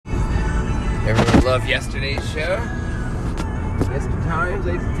Everyone loved yesterday's show. Times,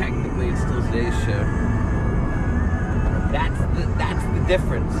 technically it's still today's show. That's the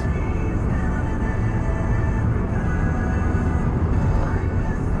difference.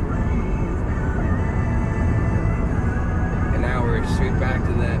 And now we're straight back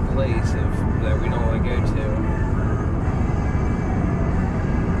to that place that we don't want to go to.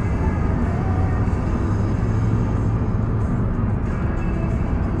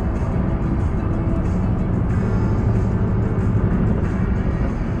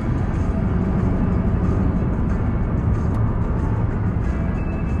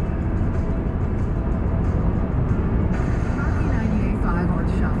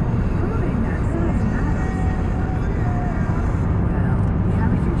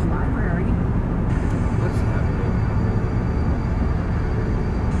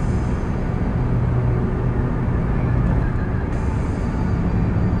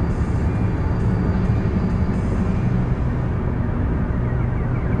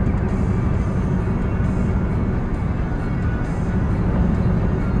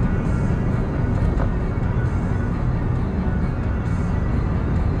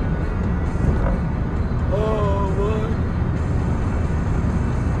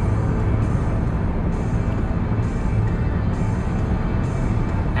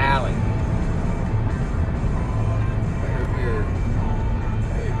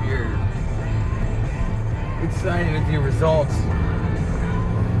 Excited with your results.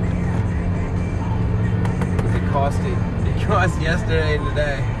 It cost yesterday and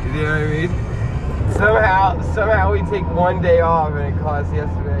today. You know what I mean? Somehow we take one day off and it costs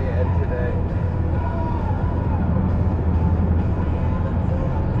yesterday and today.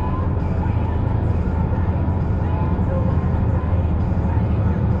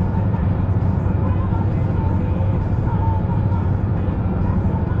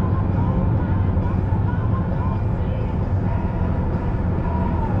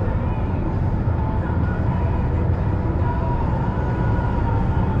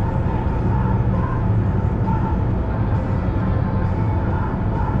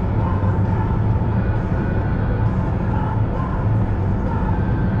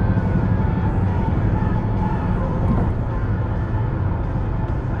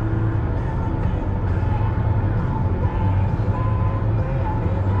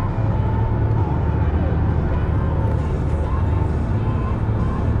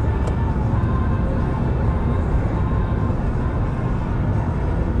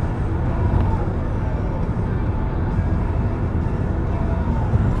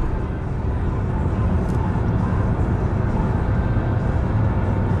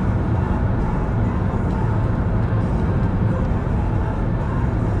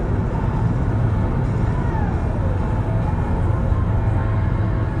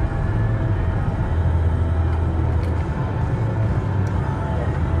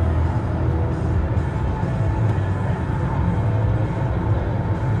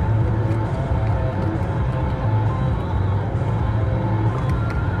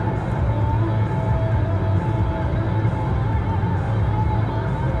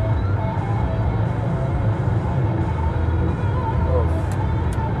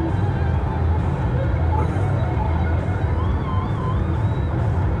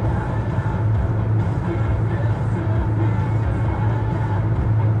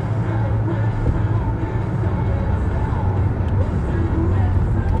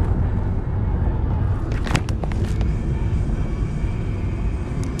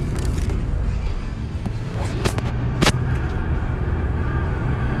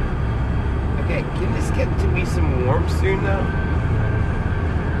 Soon though.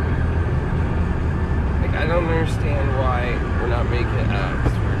 Like I don't understand why we're not making it up.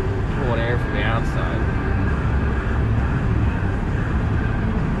 We're pulling air from the outside.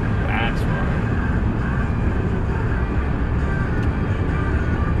 That's why.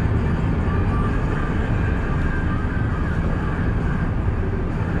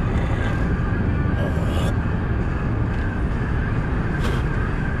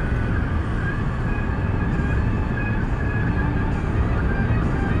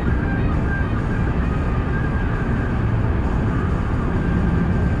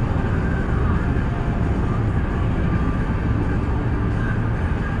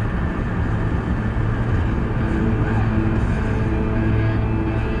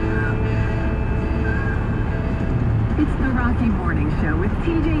 Show with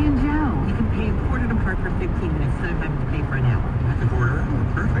TJ and Joe. You can pay a quarter to park for 15 minutes, so I'm to pay for an hour. That's a quarter? Oh,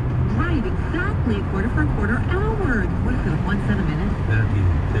 perfect. Right, exactly. A quarter for a quarter hour. What is it, 1 cent a minute? That'd be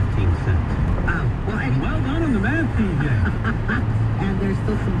 15 cents. Oh, well, anyway. Well done on the math, TJ. And there's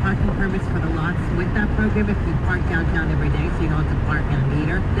still some parking permits for the lots with that program if you park downtown every day, so you don't have to park at a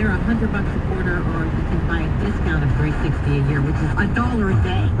meter. They're $100 a quarter, or you can buy a discount of $360 a year, which is $1 a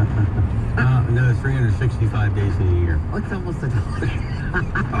day. No, 365 days in a year. Oh, it's almost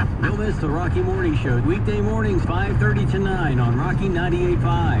 $1. Don't miss the Rocky Morning Show. Weekday mornings, 5:30 to 9 on Rocky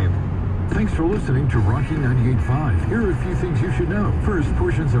 98.5. Thanks for listening to Rocky 98.5. Here are a few things you should know. First,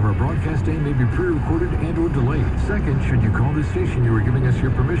 portions of our broadcast day may be pre-recorded and or delayed. Second, should you call this station, you are giving us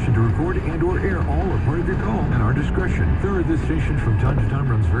your permission to record and or air all or part of your call at our discretion. Third, this station from time to time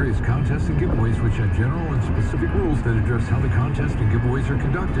runs various contests and giveaways which have general and specific rules that address how the contests and giveaways are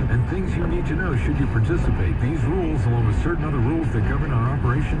conducted and things you need to know should you participate. These rules, along with certain other rules that govern our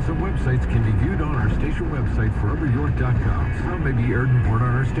operations and websites, can be viewed on our station website, foreveryork.com. Some may be aired in part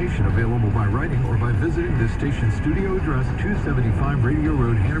on our station, available by writing or by visiting this station's studio address, 275 Radio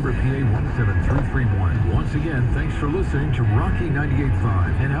Road, Hanover, PA 17331. Once again, thanks for listening to Rocky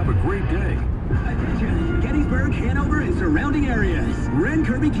 98.5 and have a great day. Attention, Gettysburg, Hanover, and surrounding areas. Ren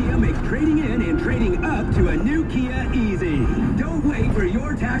Kirby Kia makes trading in and trading up to a new Kia easy. Don't wait for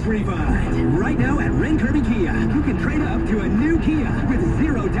your tax refund. Right now at Ren Kirby Kia, you can trade up to a new Kia with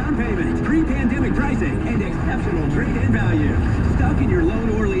zero down payment, pre-pandemic pricing, and exceptional trade-in value. Stuck in your loan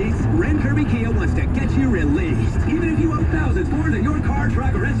or lease? Ren Kirby Kia wants to get you released. Even if you owe thousands more than your car,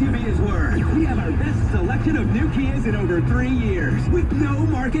 truck, or SUV is worth. We have our best selection of new Kias in over 3 years with no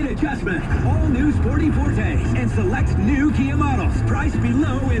market adjustment. All new Sporty Fortes and select new Kia models priced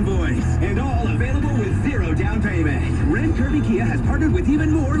below invoice and all available with zero down payment. Ren Kirby Kia has partnered with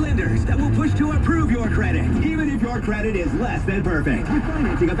even more lenders that will push to approve your credit, even if your credit is less than perfect. With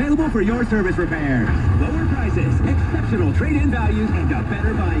financing available for your service repairs, lower prices, exceptional trade-in values, and a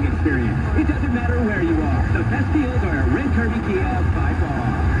better buying experience. It doesn't matter where you are. The best deals are at Ren Kirby Kia by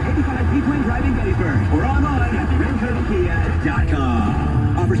far. 85 P-Twin Drive in Gettysburg or online at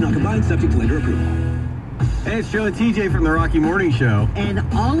renkirbykia.com. Offers not combined, subject to lender approval. Hey, it's Joe and TJ from the Rocky Morning Show. And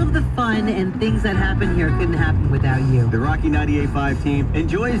all of the fun and things that happen here couldn't happen without you. The Rocky 98.5 team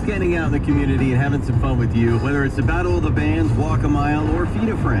enjoys getting out in the community and having some fun with you, whether it's the Battle of the Bands, Walk a Mile, or Feed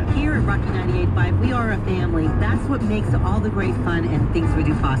a Friend. Here at Rocky 98.5, we are a family. That's what makes all the great fun and things we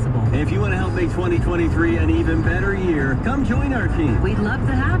do possible. And if you want to help make 2023 an even better year, come join our team. We'd love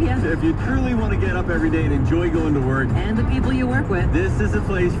to have you. If you truly want to get up every day and enjoy going to work, And the people you work with. this is the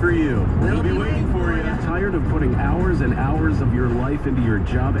place for you. We'll be waiting for you. Tired of putting hours and hours of your life into your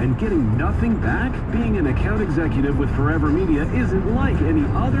job and getting nothing back? Being an account executive with Forever Media isn't like any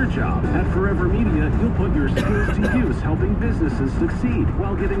other job. At Forever Media, you'll put your skills to use helping businesses succeed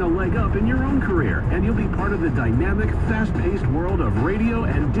while getting a leg up in your own career. And you'll be part of the dynamic, fast-paced world of radio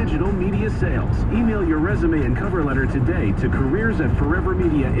and digital media sales. Email your resume and cover letter today to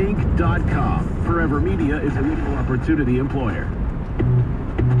careers@forevermediainc.com. Forever Media is an equal opportunity employer.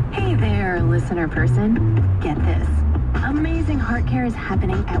 Hey there, listener person. Get this. Amazing heart care is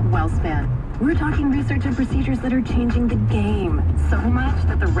happening at WellSpan. We're talking research and procedures that are changing the game so much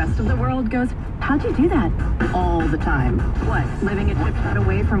that the rest of the world goes, how'd you do that? All the time. What, living a chip shot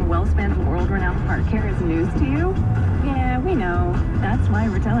away from WellSpan's world-renowned heart care is news to you? Yeah, we know. That's why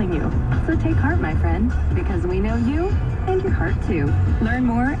we're telling you. So take heart, my friend, because we know you and your heart too. Learn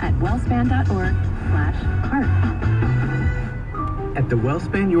more at wellspan.org/heart. At the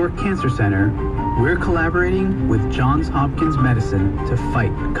WellSpan York Cancer Center, we're collaborating with Johns Hopkins Medicine to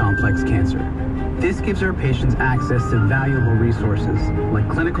fight complex cancer. This gives our patients access to valuable resources like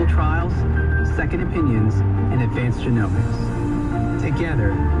clinical trials, second opinions, and advanced genomics.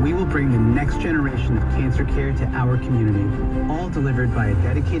 Together, we will bring the next generation of cancer care to our community, all delivered by a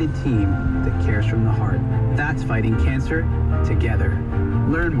dedicated team that cares from the heart. That's fighting cancer together.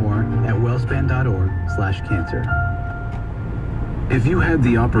 Learn more at wellspan.org/cancer. If you had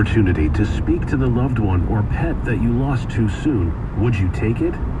the opportunity to speak to the loved one or pet that you lost too soon, would you take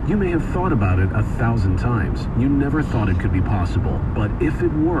it? You may have thought about it 1,000 times. You never thought it could be possible. But if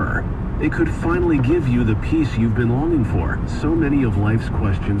it were, it could finally give you the peace you've been longing for. So many of life's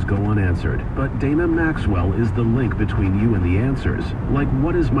questions go unanswered. But Dana Maxwell is the link between you and the answers. Like,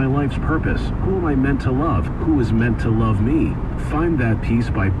 what is my life's purpose? Who am I meant to love? Who is meant to love me? Find that peace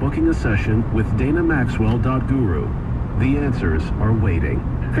by booking a session with DanaMaxwell.guru. The answers are waiting.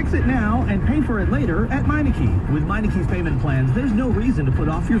 Fix it now and pay for it later at Meineke. With Meineke's payment plans, there's no reason to put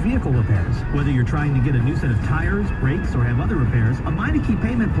off your vehicle repairs. Whether you're trying to get a new set of tires, brakes, or have other repairs, a Meineke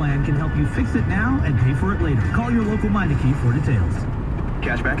payment plan can help you fix it now and pay for it later. Call your local Meineke for details.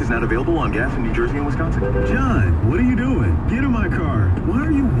 Cashback is not available on gas in New Jersey and Wisconsin. John, what are you doing? Get in my car. Why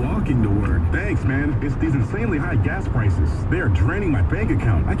are you walking to work? Thanks, man. It's these insanely high gas prices. They are draining my bank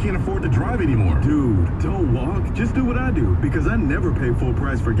account. I can't afford to drive anymore. Dude, don't walk. Just do what I do, because I never pay full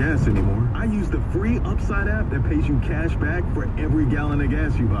price for gas anymore. I use the free Upside app that pays you cash back for every gallon of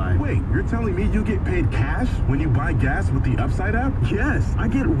gas you buy. Wait, you're telling me you get paid cash when you buy gas with the Upside app? Yes, I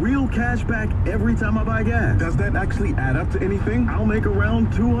get real cash back every time I buy gas. Does that actually add up to anything? I'll make around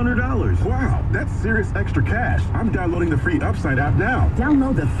 $200. Wow, that's serious extra cash. I'm downloading the free Upside app now.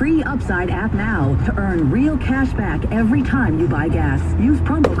 Download the free Upside app now to earn real cash back every time you buy gas. Use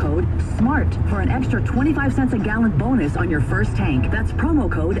promo code SMART for an extra 25 cents a gallon bonus on your first tank. That's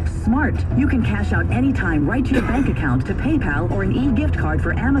promo code SMART. You can cash out anytime right to your bank account, to PayPal, or an e-gift card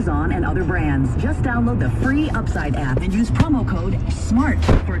for Amazon and other brands. Just download the free Upside app and use promo code SMART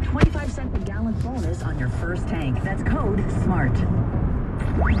for a 25 cent a gallon bonus on your first tank. That's code SMART.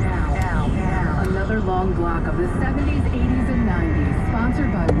 Now, another long block of the 70s, 80s, and 90s,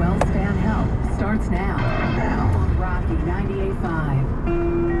 sponsored by WellSpan Health, starts now on Rocky 98.5.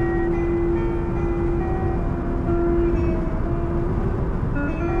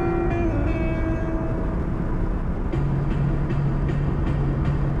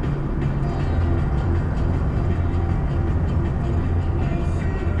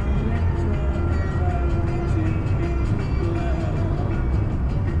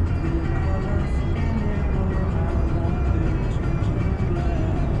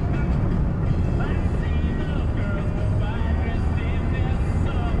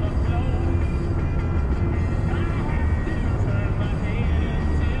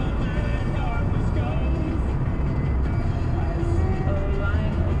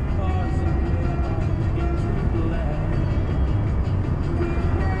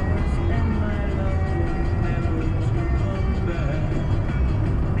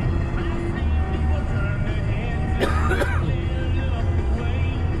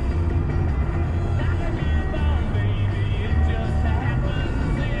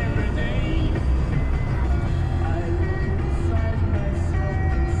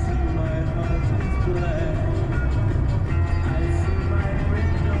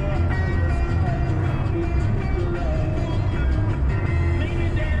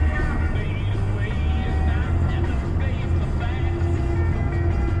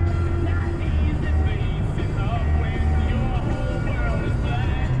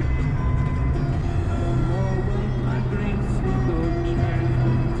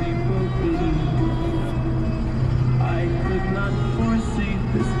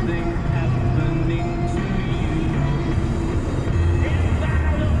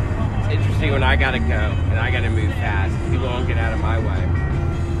 When I gotta go and I gotta move fast, people won't get out of my way.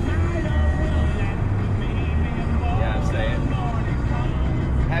 Yeah, I'm saying.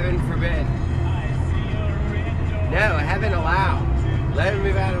 Heaven forbid. No, heaven allow. Let him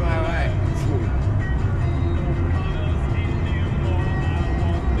move out of my way.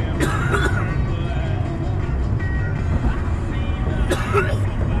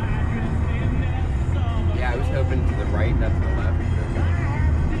 Yeah, I was hoping to the right, not to the left.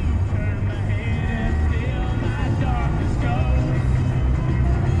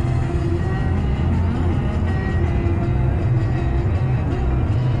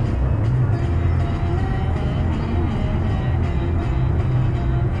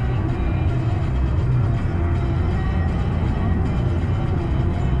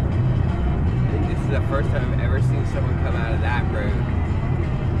 First time I've ever seen someone come out of that road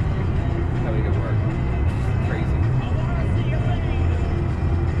coming to work. It's crazy.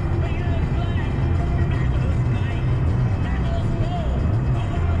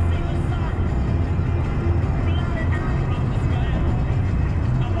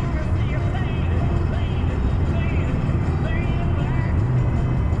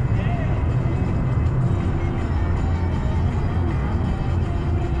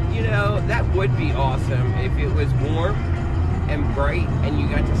 That would be awesome if it was warm and bright and you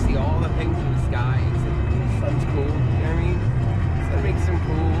got to see all the things in the skies and the sun's cool, you know what I mean? So it makes some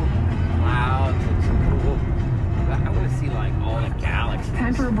cool clouds and some cool, I want to see like all the galaxies.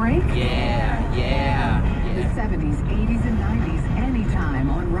 Time for a break? Yeah. The 70s, 80s, and 90s, anytime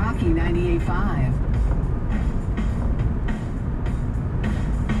on Rocky 98.5.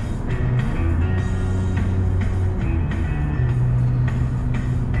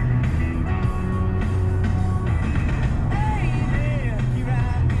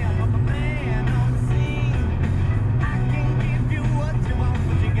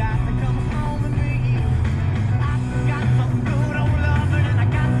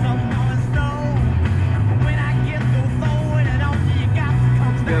 Got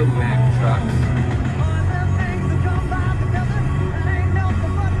go, Mack trucks.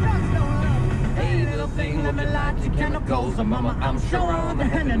 Hey, little thing, let me light your chemicals. Mama, I'm sure all the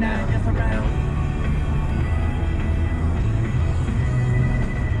heaven now gets around.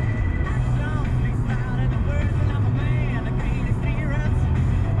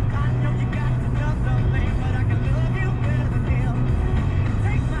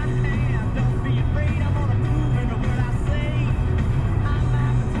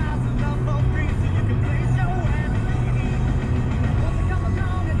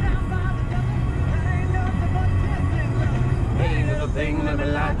 Let me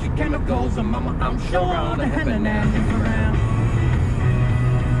light your chemicals, and mama, I'm sure all the heaven now is around.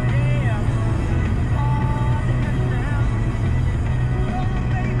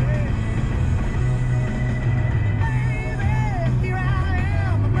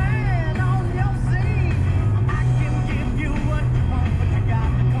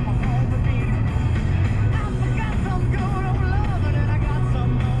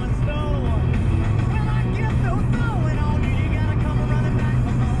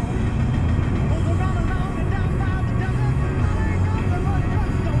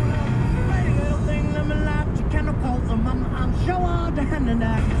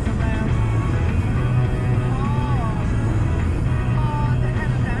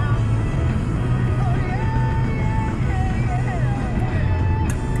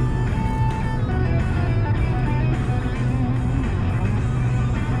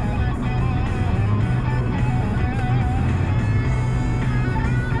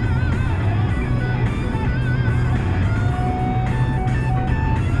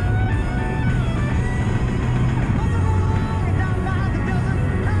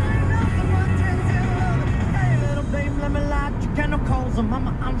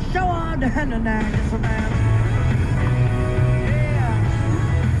 Mama, I'm sure all the henna now is around.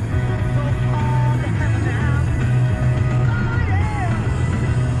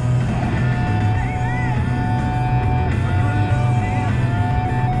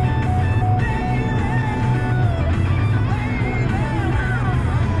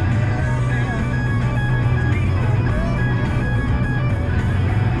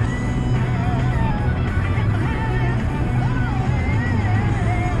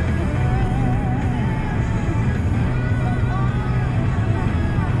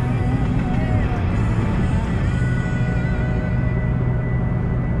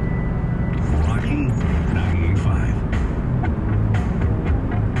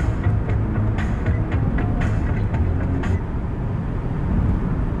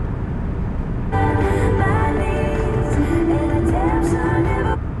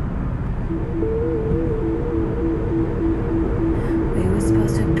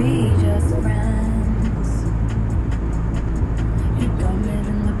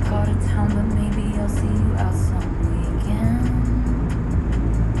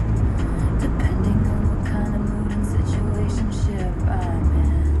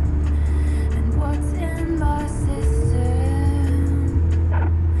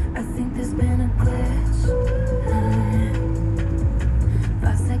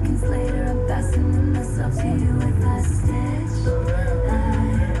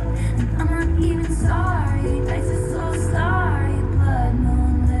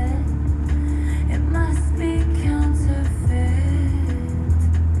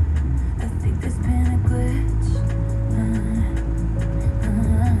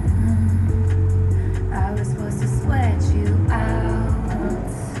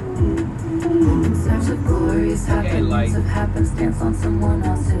 Of happenstance on someone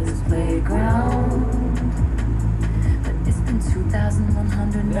else's playground. But it's been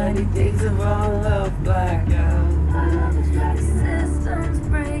 2,190 days of our love blackout. The system's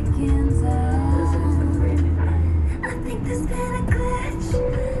breaking down. I think there's been a glitch.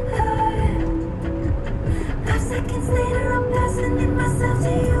 5 seconds later, I'm passing in myself to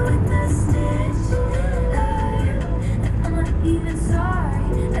you with the stitch. And I'm not even sorry.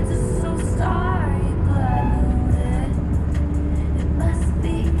 I'm just so sorry.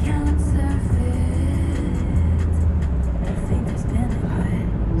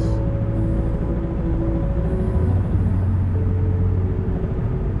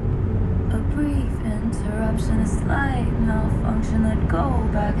 A slight malfunction, I'd go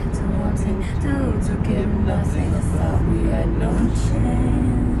back to wanting dudes who give nothing. I thought we had no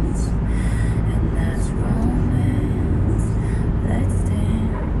chance, and that's romance. Let's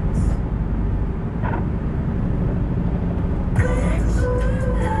dance. Glitch.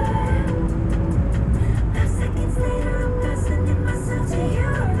 5 seconds later, I'm passing in myself to you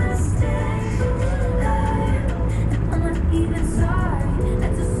in the stitch. And I'm not even sorry. I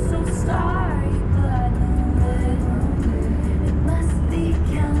just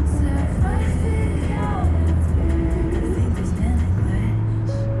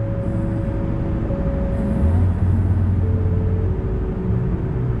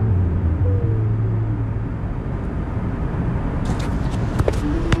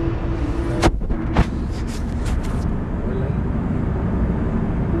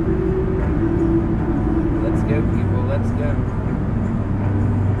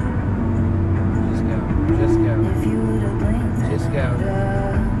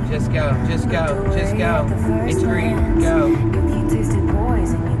go. Just go, just go, just go. It's green, go. If you tasted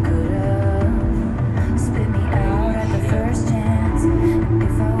poison, you could have spit me out at the first chance.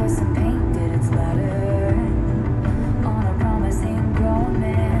 If I wasn't painted, it's ladder on a promising grown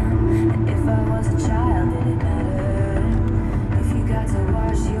man. And if I was a child, did it matter? If you got to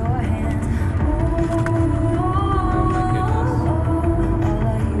wash your hands. All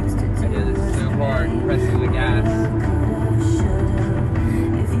I used to do This is so hard, pressing the gas.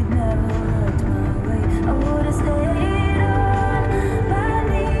 if you'd never looked my way, I would have stayed on my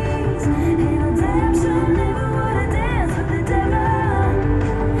knees. And I'm damn sure never would have danced with the devil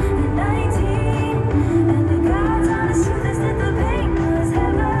at 19. And the God's honest truth is that the pain was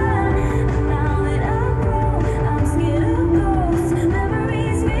heaven. And now that I'm grown, I'm scared of ghosts.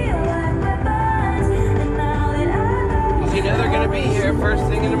 Memories feel like weapons. And now that I know, Because you know they're going to be here first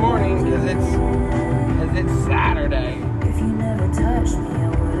thing in the morning because it's Saturday. if you never touched me, I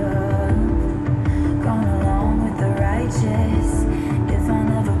would've gone along with the righteous. If I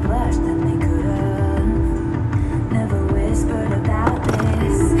never blushed, then they could've never whispered about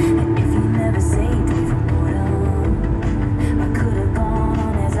this. And if you never saved me from boredom, I could've gone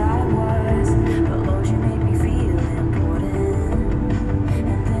on as I was. But Lord, you made me feel important,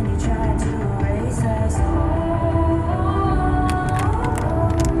 and then you tried to erase us all.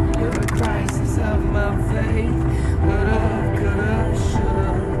 You're the crisis of my faith. Could've,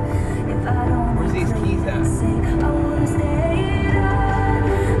 should've. If I don't Where's these keys at? I would've stayed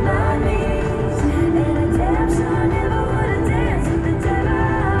on my knees. And I damn sure never would've danced with the devil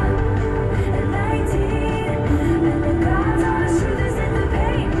at 19. And the God's honest truth is that the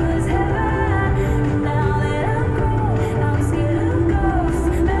pain was heaven. Now that I'm grown, I'm scared of ghosts.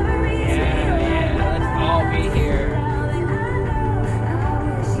 Memories Yeah, let's all be here. now that I know, I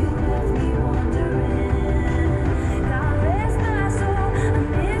wish you left me wondering. God rest my soul, I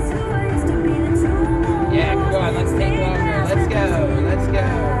miss who I used to be. The two more Yeah, come on, let's take longer. Let's go, let's go.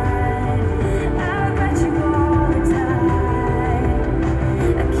 I got you all the time.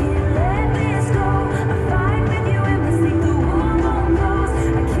 I can't let this go. I fight with you in my sleep. The war won't close.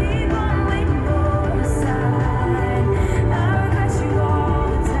 I keep on waiting for a sign. I got you all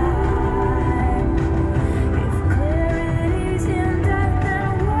the time. If clarity's in death,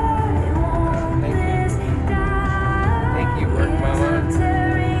 then what won't this die? Thank you, Work Mama.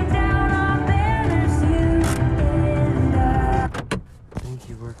 Tearing down our banners, you and I. Thank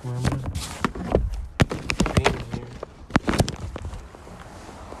you, Work Mama. Being here.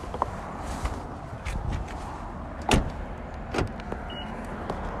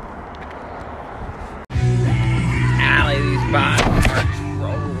 Allie, these bots are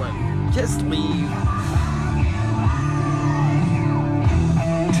trolling. Just leave.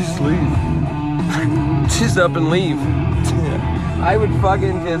 Just leave. Just up and leave. I would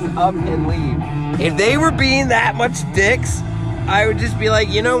fucking just up and leave. If they were being that much dicks, I would just be like,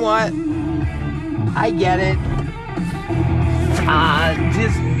 you know what? I get it.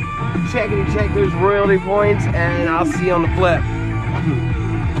 Just check those royalty points and I'll see you on the flip.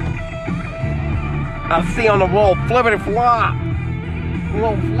 I'll see you on the roll. Flippity flop.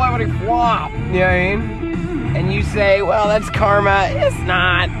 Little flippity flop. You know what I mean? And you say, well, that's karma. It's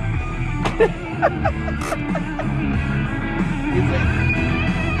not. Is it?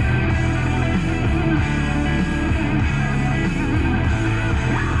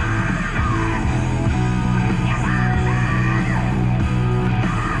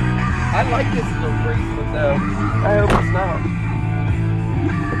 I like this little bracelet though. I hope it's not.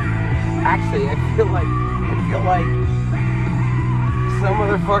 Actually, I feel like some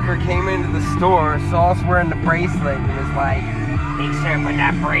motherfucker came into the store, saw us wearing the bracelet, and was like, "Make sure to put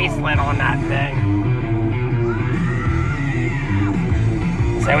that bracelet on that thing,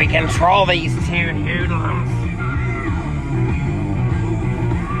 so we control these two hoodlums."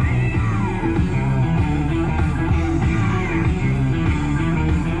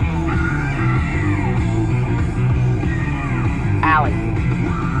 Allie.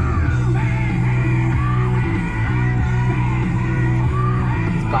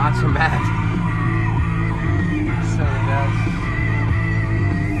 These bots are mad. So nuts.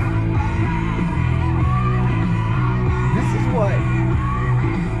 This is what.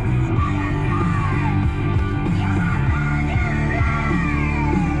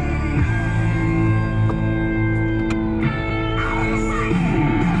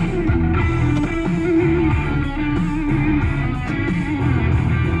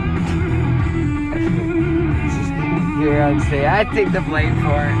 Here and say, I take the blame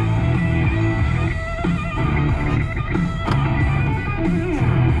for it.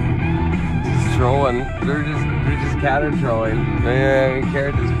 Just trolling. They're just counter trolling. I don't even care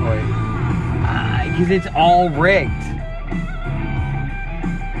at this point. Because it's all rigged.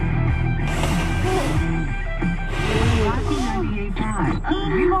 Workin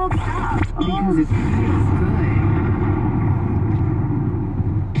 98.5. We won't stop because it feels good.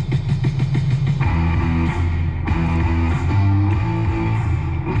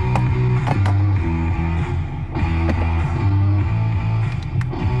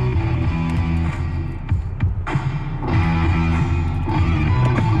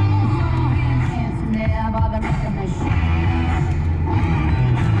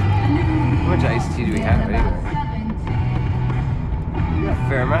 How much iced tea do we have anyway? A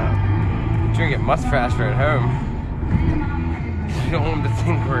fair amount. Drink it much faster at home. You don't want them to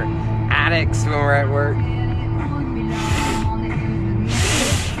think we're addicts when we're at work.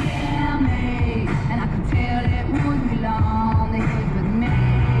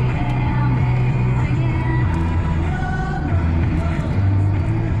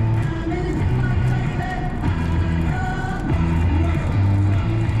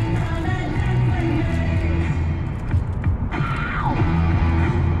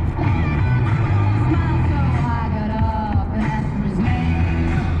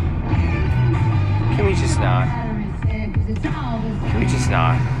 Can we just not? Can we just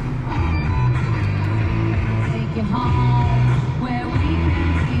not? Take you home where we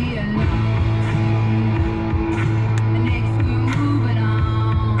can be alone. Next we're moving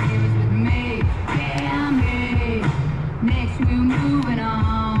on. Here is with me, yeah, me. Next we're moving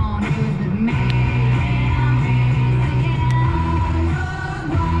on. Here is with me, yeah, me.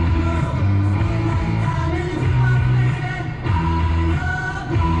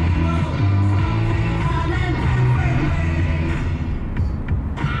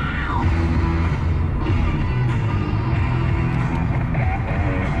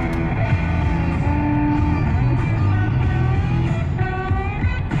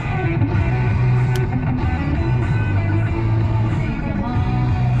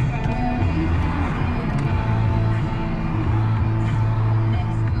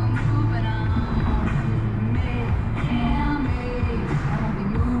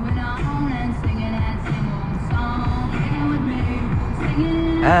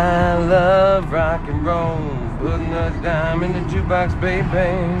 I love rock and roll, putting a dime in the jukebox,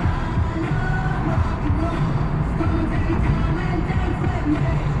 baby.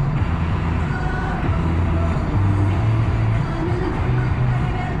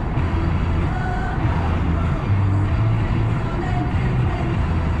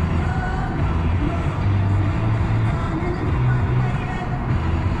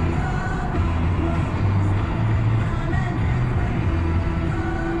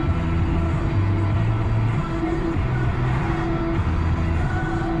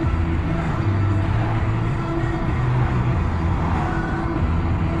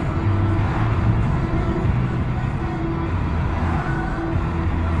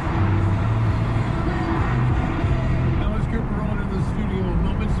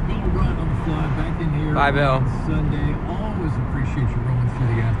 Bye, Bill. Sunday. Always appreciate you rolling through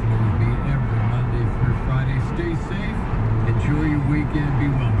the afternoon with me every Monday through Friday. Stay safe. Enjoy your weekend. Be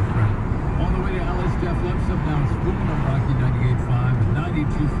well, my friend. On the way to LS Def Lepp's up now. Spoon on Rocky 98.5 and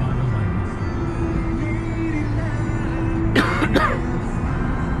 92.5 Atlantis.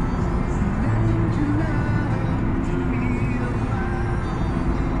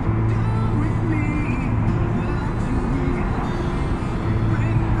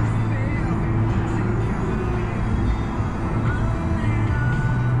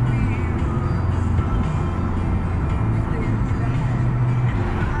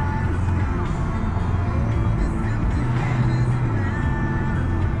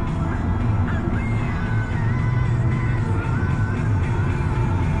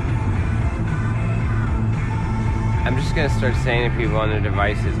 I'm just gonna start saying to people on their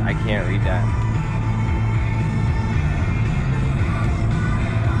devices, I can't read that.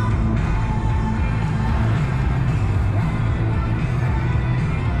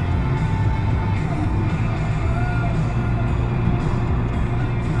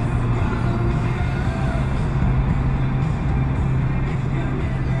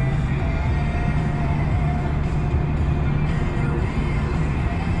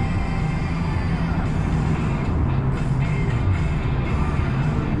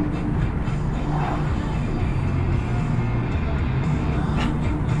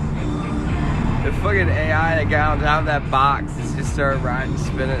 The fucking AI that got on top of that box is just started riding,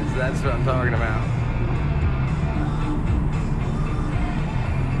 spinning. So that's what I'm talking about.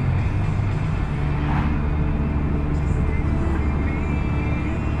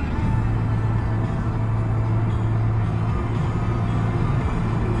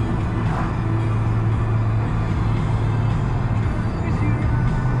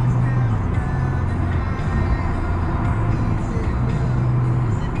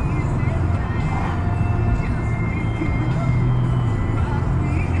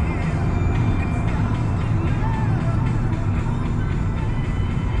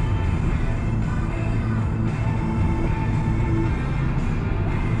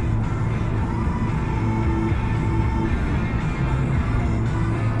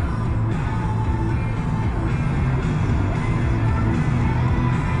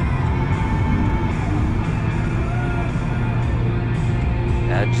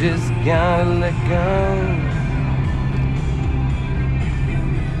 just gotta let go.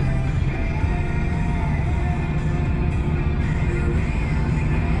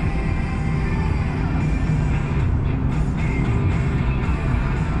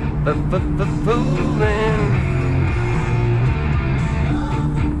 Fooling.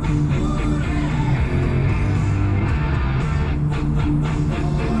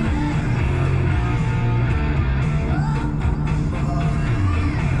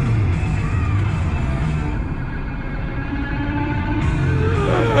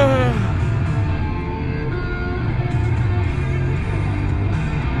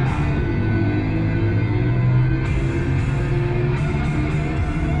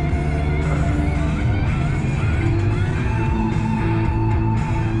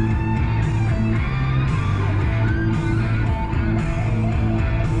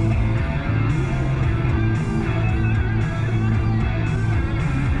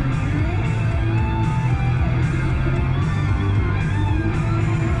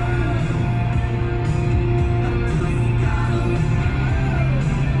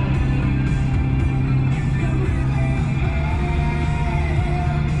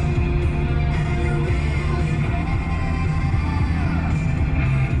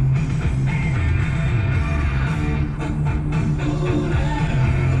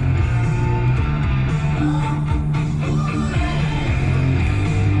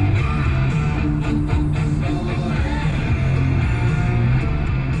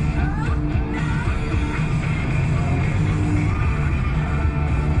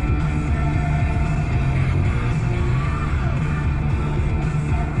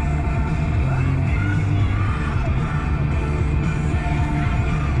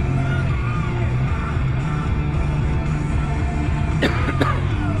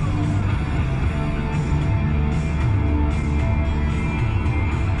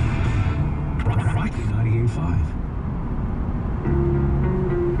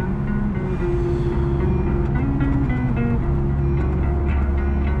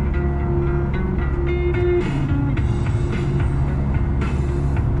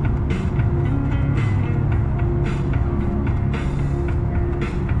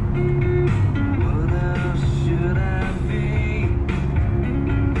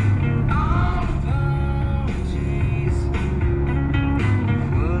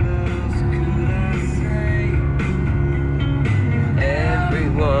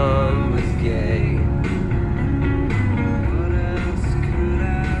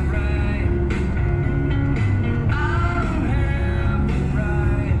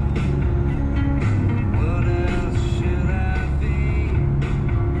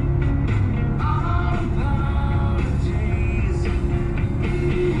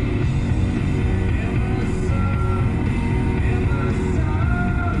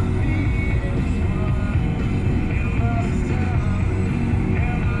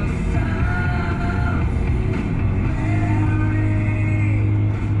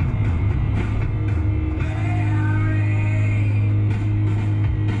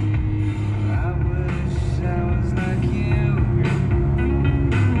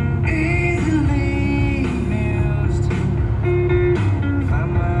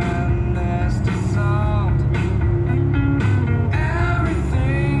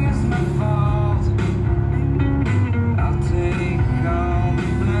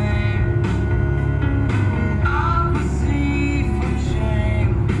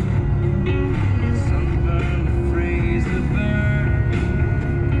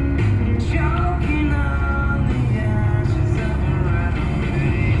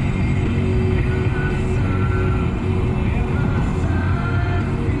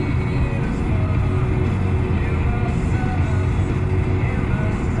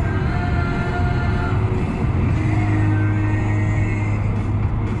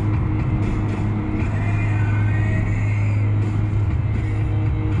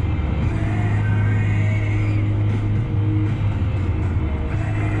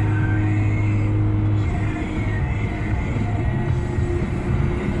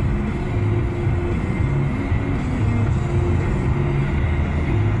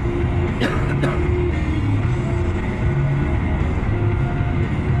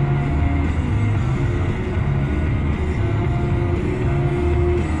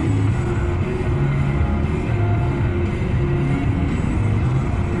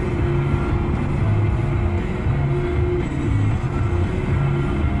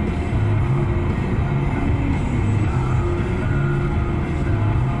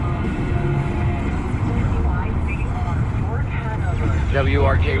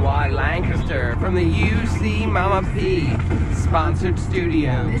 WRKY Lancaster from the UC Mama P sponsored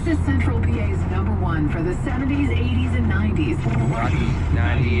studio. This is Central PA's #1 for the 70s, 80s, and 90s. Rocky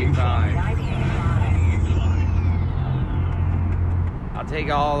 98.5. I'll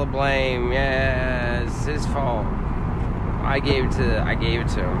take all the blame. Yeah, it's his fault. I gave it to him.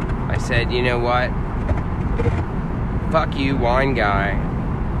 I said, you know what? Fuck you, wine guy.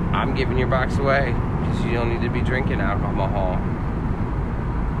 I'm giving your box away because you don't need to be drinking alcohol.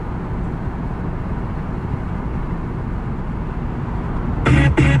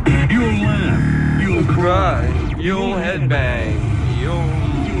 You'll laugh. You'll cry. You'll headbang. You'll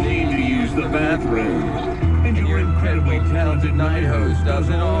need to use the bathroom. And your incredibly talented night host does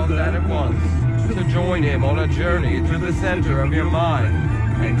it all that at once. So join him on a journey to the center of your mind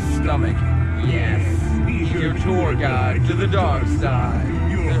and stomach. Yes, he's your tour guide to the dark side.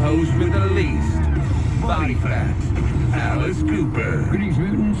 The host with the least body fat, Alice Cooper. Greetings,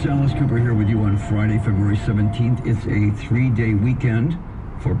 mutants. Alice Cooper here with you on Friday, February 17th. It's a 3-day weekend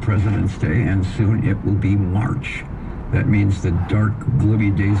for President's Day, and soon it will be March. That means the dark, gloomy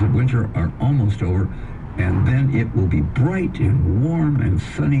days of winter are almost over, and then it will be bright and warm and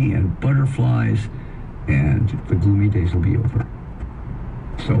sunny and butterflies, and the gloomy days will be over.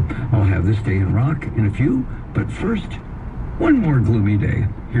 So I'll have this day in rock in a few, but first, one more gloomy day.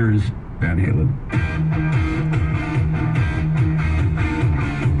 Here's Van Halen.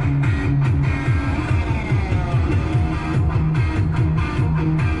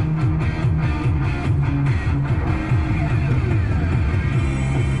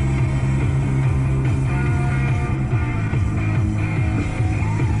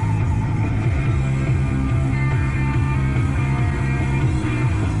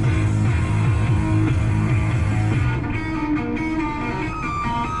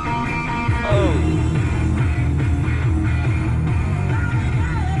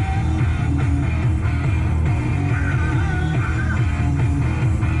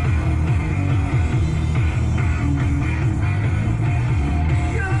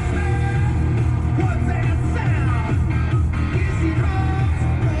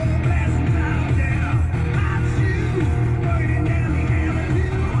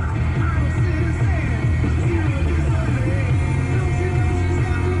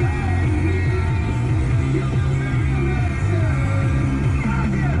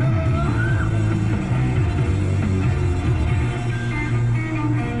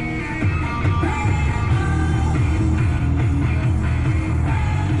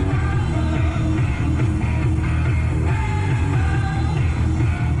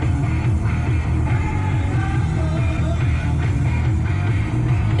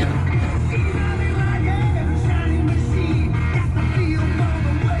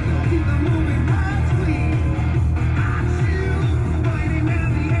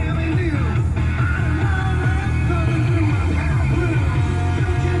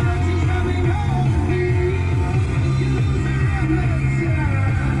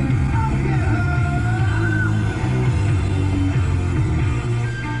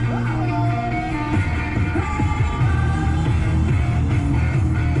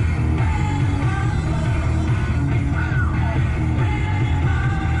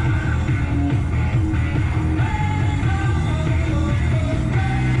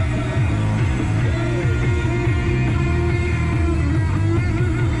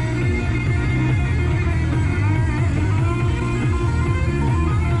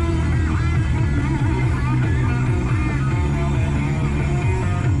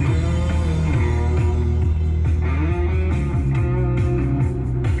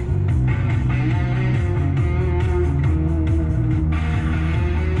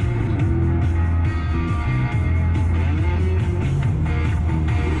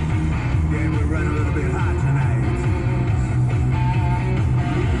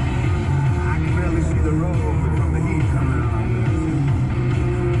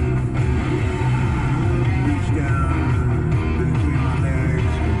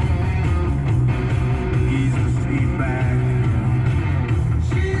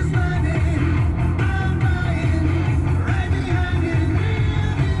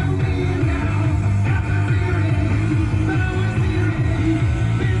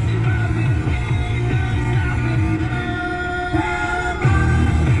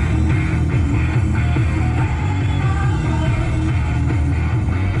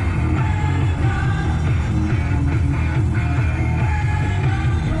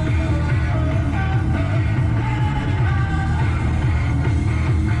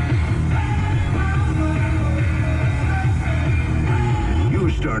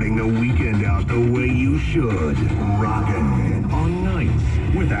 Starting the weekend out the way you should. Rockin' on 90.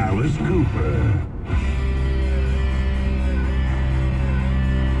 Nights with Alice Cooper.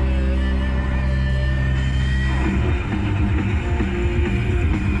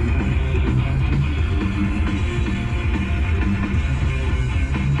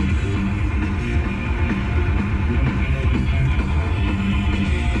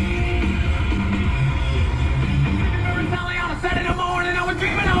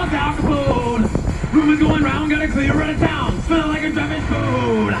 Rumors going round, gotta clear out of town. Smell like a traffic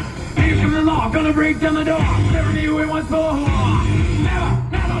food. Here comes the law, gonna break down the door. Never knew it was for.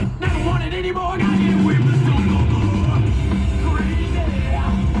 Never wanted anymore. Gotta get away from the stone cold. Crazy,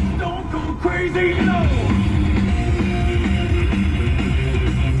 don't go crazy, you know.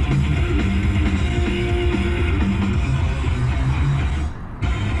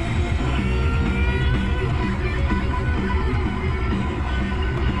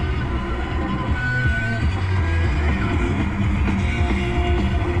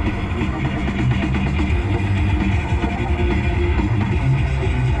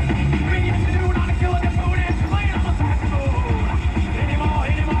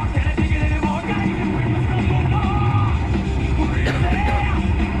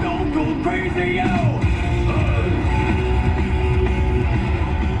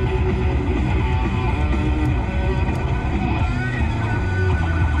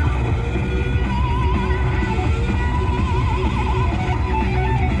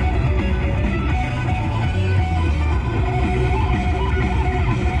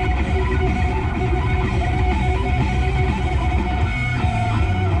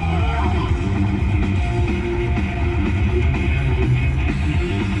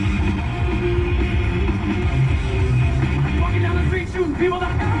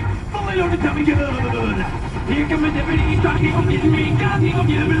 Here come the deputies, talking on getting me, got me on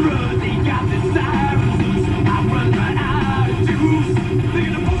giving runs. They got this sirens, I run right out of juice. They're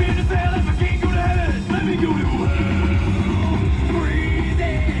gonna put me in the cell if I can't go to hell. Let me go to hell.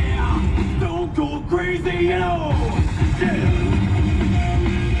 Crazy, don't go crazy, you know. Yeah.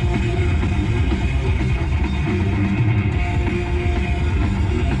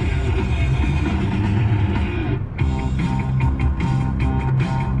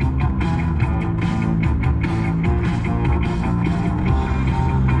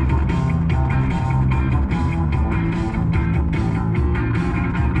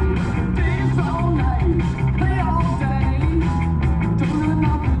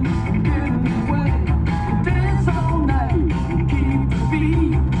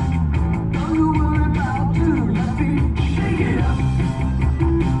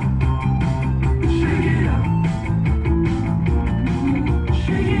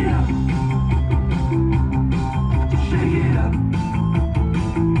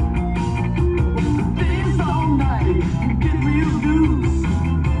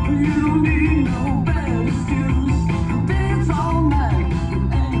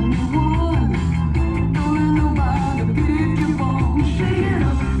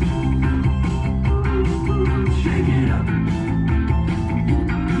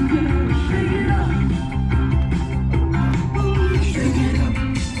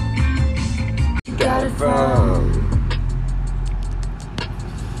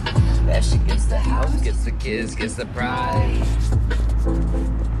 That she gets the house, gets the kids, gets the prize.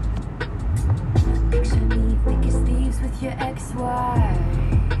 Picture me thick as thieves with your ex-wife,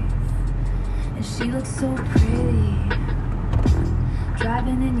 and she looks so pretty,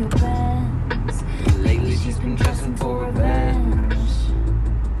 driving in your Benz. Lately she's been dressing for revenge.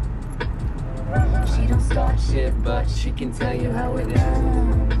 She don't start shit, but she can tell you how it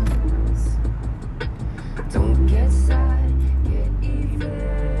ends. Don't get sad, get even.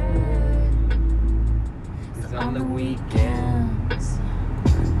 Cause on the weekends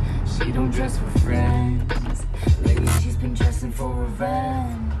she don't dress for friends. Lately she's been dressing for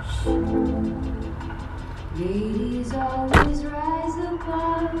revenge. Ladies always rise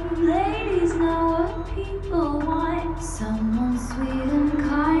above. Ladies know what people want. Someone sweet and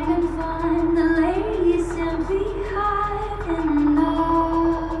kind and fun. The ladies simply hide and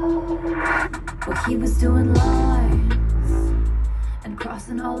know. Well, he was doing lines and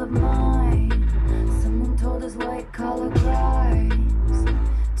crossing all of mine. Someone told us white collar crimes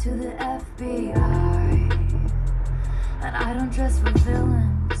to the FBI. And I don't dress for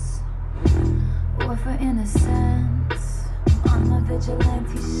villains or for innocence. On my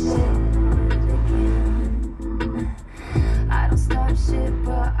vigilante shit again. I don't start shit,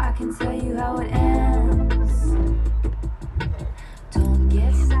 but I can tell you how it ends. Don't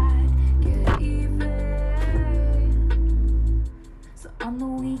get sad, get even. So on the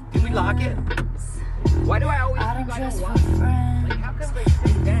weekends, Can we lock it? Why do I always I don't think I dress don't for want it? friends. Like, how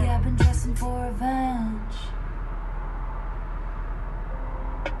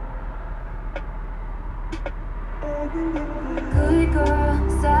Good girl,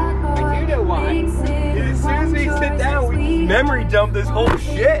 sad boy. I do know why. As soon as we sit down, we memory dump this whole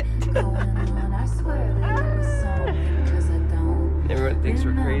shit. Everyone thinks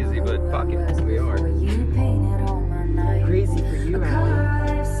we're crazy, but fuck it, we are. Crazy for you, Allie.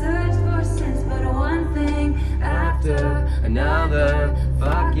 After another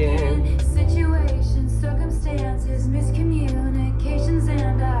fucking situation, circumstances, miscommunications,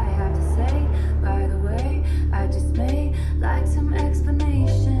 and I have to say, by the way, I just may like some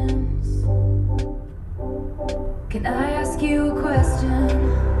explanations. Can I ask you a question?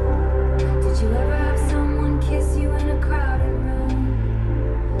 Did you ever have someone kiss you in a crowded room?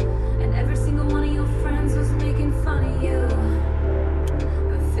 And every single one of your friends was making fun of you.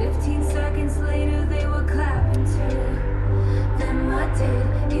 But 15 seconds later they were clapping too. Then what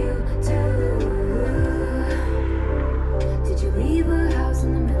did you do? Did you leave the house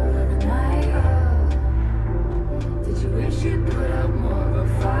in the middle of the night? Oh. Did you wish you'd put up more of a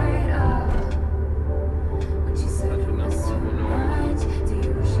fight? Oh. When she said it was too much, do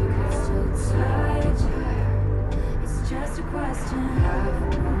you wish you could still touch her? It's just a question. Half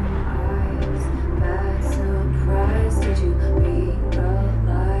moon eyes, bad surprise. Did you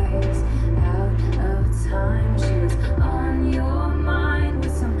realize out of time she was on your mind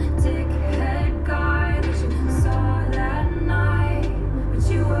with some dickhead guy that you saw that night? But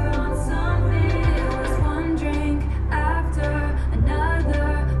you were on something. It was one drink after another.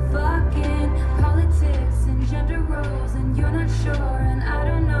 Fucking politics and gender roles, and you're not sure, and I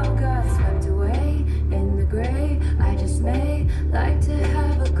don't know. Got swept away in the gray. I just may like to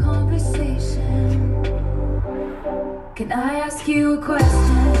have a conversation. Can I ask you a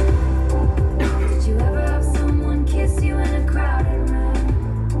question? Did you ever have someone kiss you in a crowded room?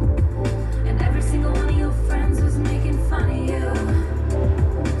 And every single one of your friends was making fun of you.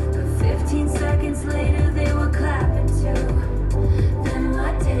 But 15 seconds later they were clapping too. Then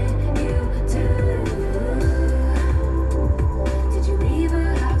what did you do? Did you leave a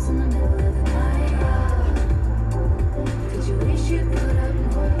house in the middle of the night? Oh. Did you wish you'd put up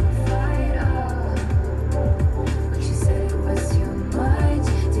more of a fight? Oh. But you said it was too much.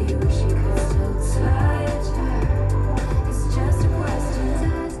 Do you wish you could still touch her? It's just a question.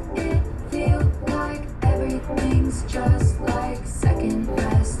 Does it feel like everything's just like second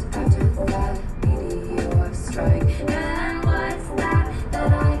best after that meteor strike? And what's that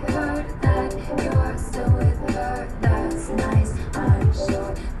I heard that you're still with her? That's nice, I'm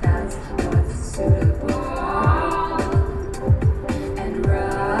sure that's what's suitable and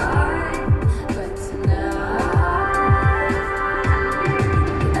right. But tonight,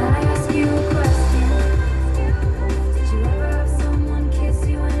 can I ask you a question? Did you ever have someone kiss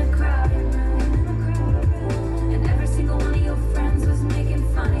you in a crowded room? And every single one of your friends was making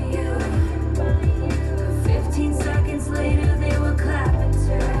fun of you. But 15 seconds later they were clapping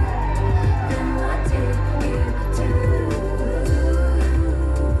too. Then what did you do?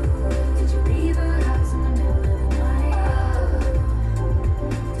 Did you leave a house in the middle of the night? Oh.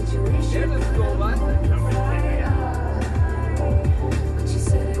 Did you wish you Let's go, bud. fight? Oh. But you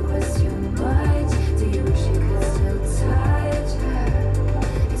said it was too much. Do you wish you could still touch her?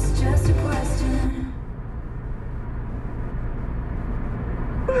 It's just a question.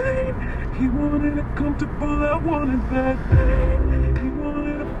 He wanted it comfortable, I wanted that pain. He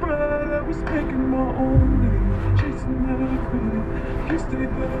wanted a bride, I was making my own name. Chasing that feeling, you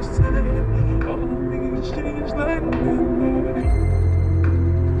stayed the same. All of me changed like midnight.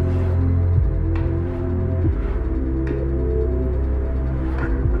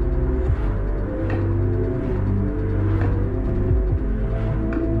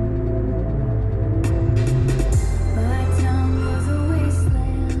 My town was a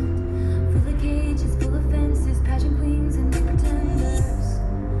wasteland, full of cages, full of fences, pageant queens and pretenders.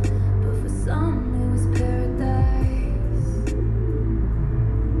 But for some it was paradise.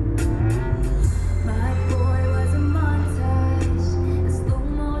 My boy was a montage,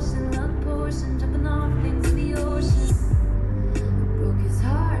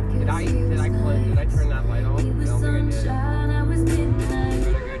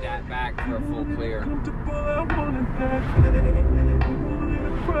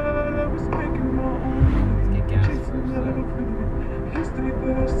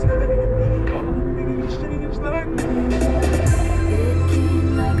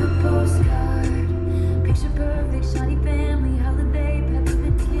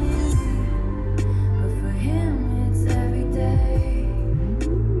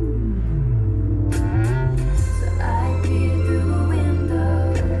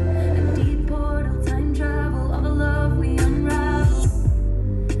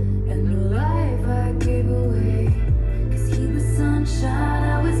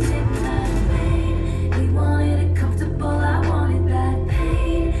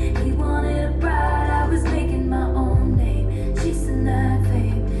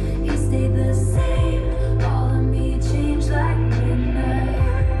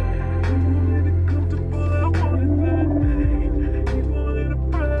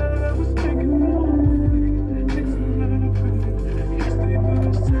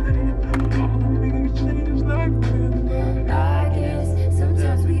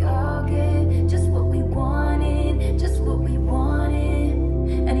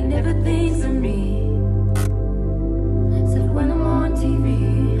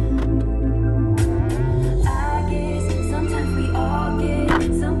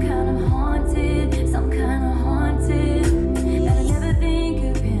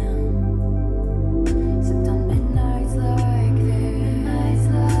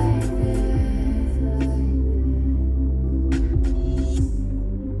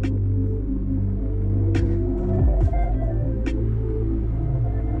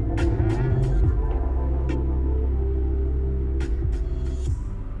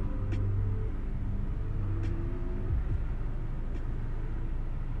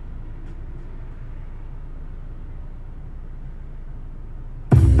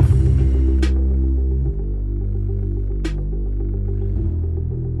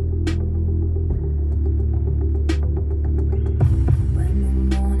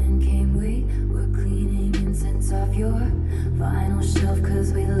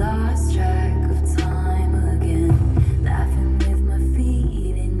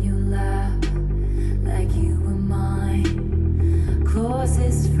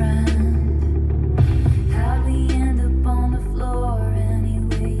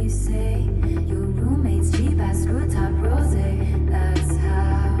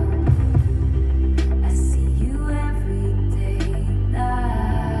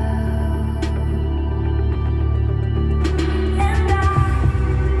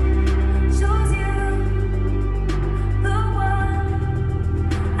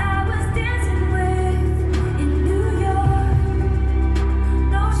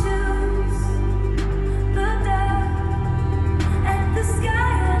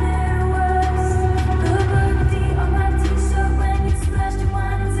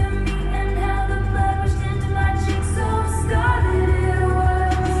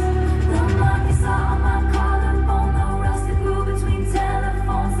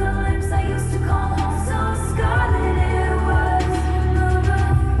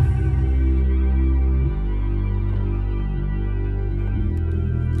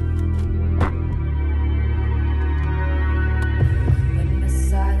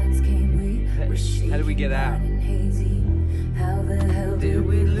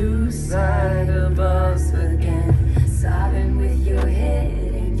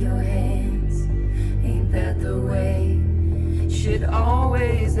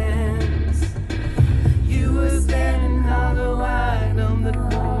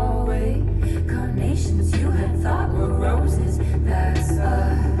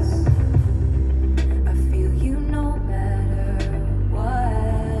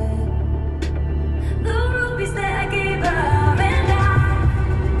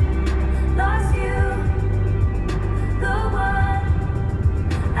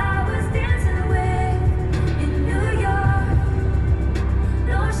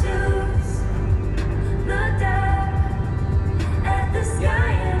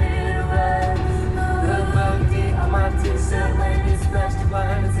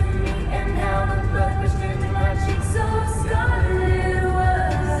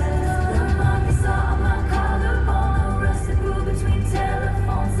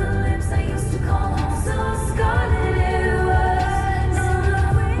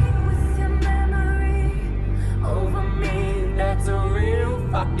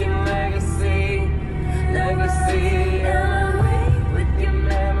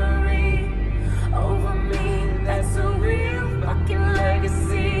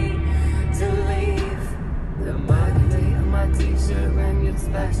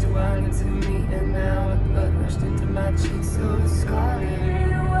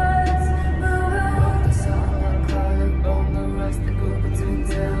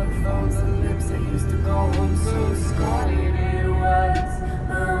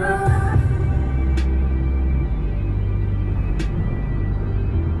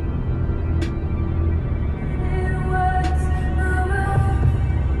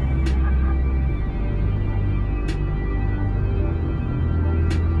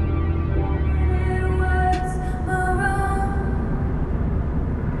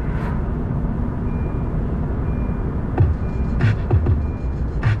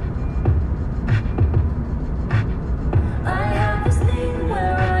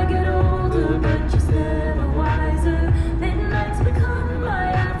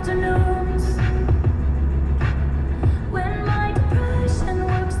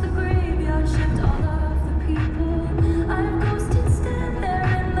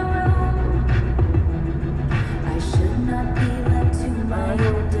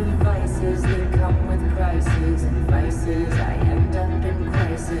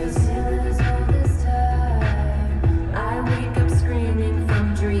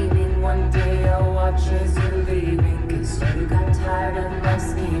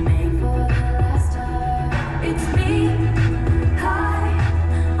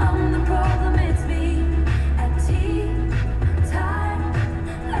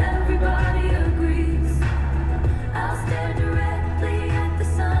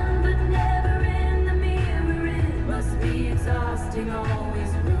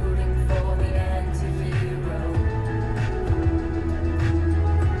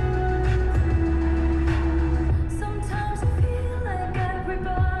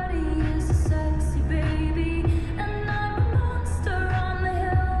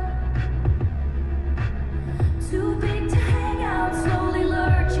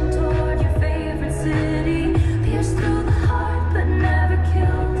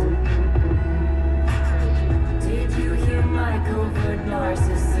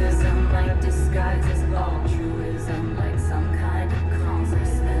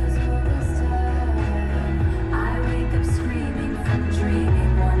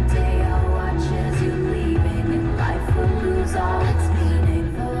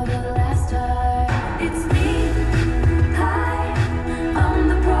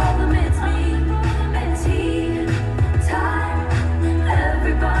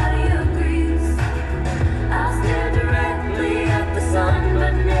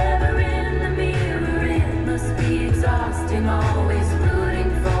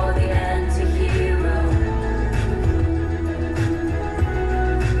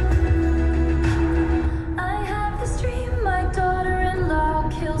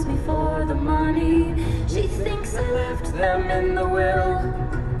 them in the will.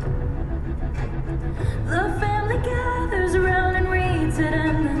 The family gathers around and reads it,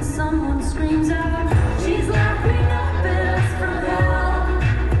 and then someone screams out, she's laughing up at us from hell.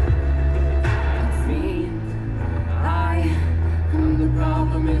 It's me, I am the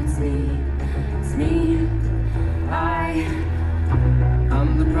problem, it's me, I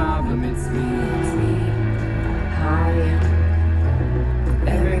am the problem, it's me, I.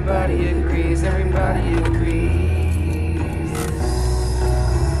 Everybody agrees, everybody agrees.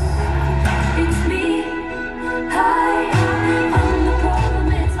 It's me, I am the problem,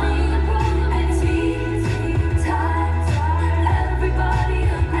 it's me, time, everybody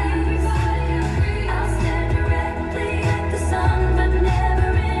agrees. I'll stare directly at the sun, but never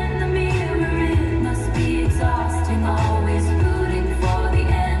in the mirror. It must be exhausting, always rooting for the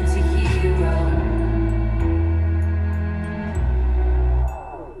anti-hero.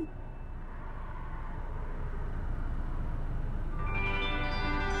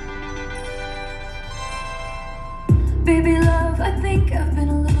 Baby love, I think I've been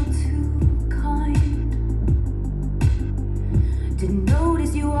a little too kind. Didn't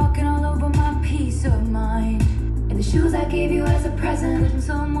notice you walking all over my peace of mind. And the shoes I gave you as a present, putting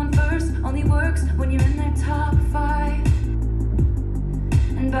someone first only works when you're in their top 5.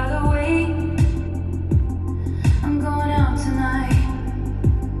 And by the way, I'm going out tonight.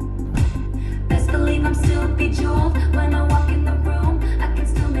 Best believe I'm still bejeweled when I walk in the room. I can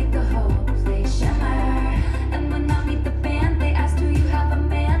still make the whole place shimmer. And when I meet the band, they ask, do you have a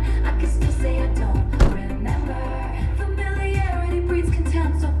man? I can still say I don't remember. Familiarity breeds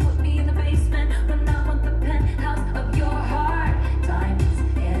contempt, so put me in the basement when I want the penthouse of your heart. Diamonds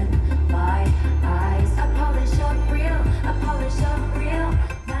in my eyes. I polish up real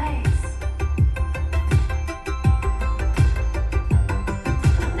nice.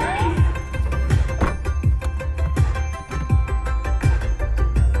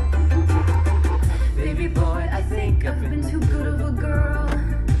 Baby boy, I think I've been too good of a girl.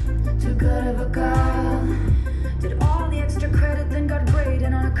 Too good of a girl. Did all the extra credit, then got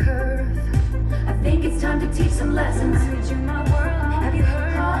graded on a curve. I think it's time to teach some lessons. I read you my world. Have you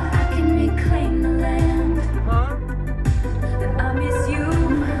heard? I can reclaim the land. That I miss you,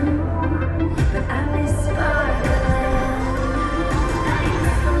 but I miss Sparkland. I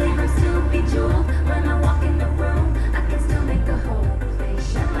believe I'm still bejeweled when I walk in the room. I can still make the whole place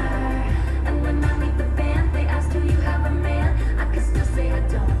shimmer. And when I meet the band, they ask, do you have a man? I can still say I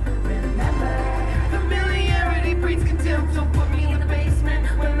don't remember. Familiarity breeds contempt, so put me in the basement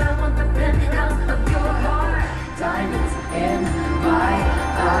when I want the penthouse of your heart. Diamonds in my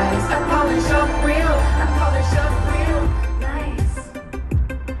eyes. I polish up real nice.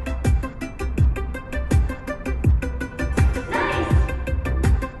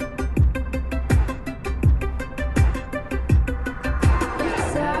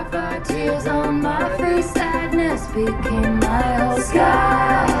 Sapphire tears on my face, sadness became my whole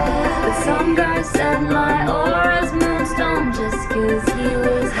sky. But some guy said my aura's moonstone just 'cause he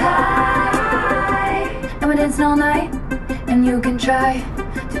was high. And we danced all night, and you can try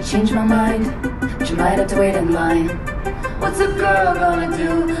to change my mind, but you might have to wait in line. What's a girl gonna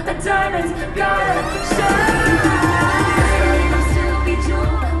do? A diamond's gotta shine. I'm still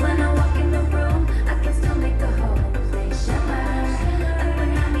bejeweled when I walk in the room. I can still make the whole place shimmer. And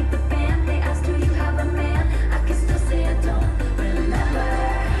when I meet the band, they ask, do you have a man? I can still say I don't remember.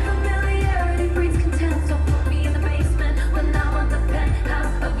 Familiarity breeds contempt, so put me in the basement when I want the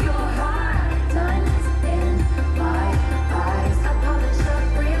penthouse of your heart. Diamonds in my eyes. I polish up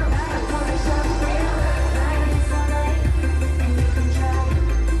real nice. And you can try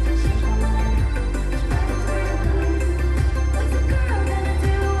to change my mind.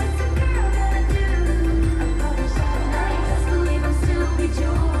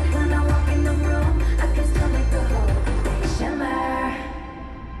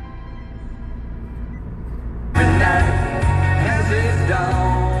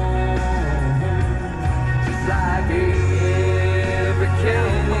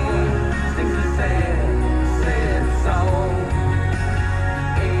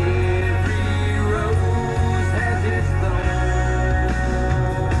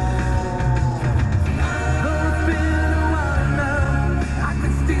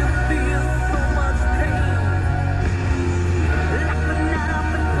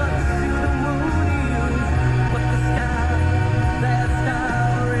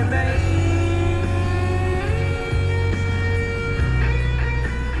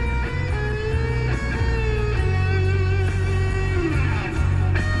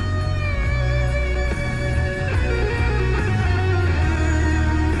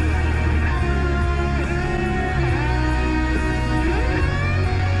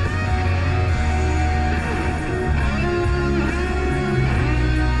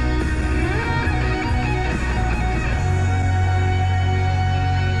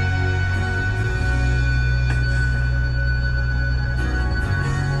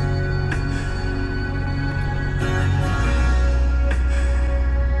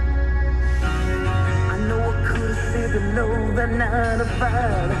 through the 9 to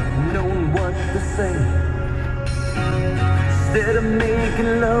 5, knowing what to say. Instead of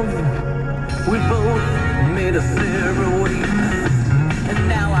making love, we both made us separate ways. And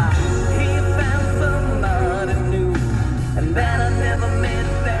now I ain't found somebody new, and that I never meant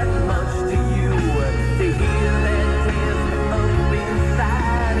that much to you. To hear that tears me up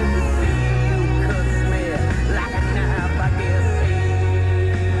inside, and to see you cuts me like a knife. I guess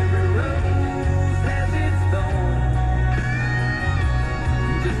every rose has its thorn,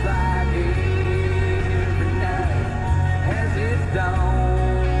 just like every night has its dawn.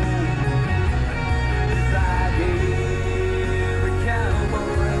 Just like every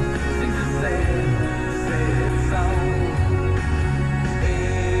cowboy sings a sad, sad song.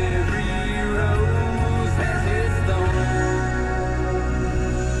 Every rose has its thorn.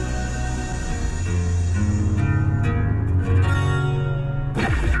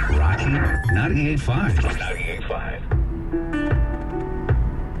 Rocky 98.5. 98.5.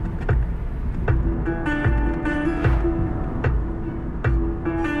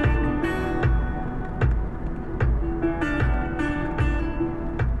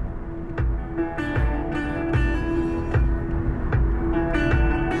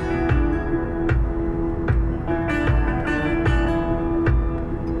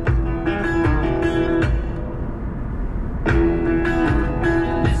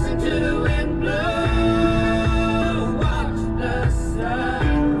 Listen to the wind blow, watch the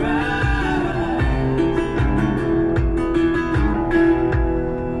sun rise.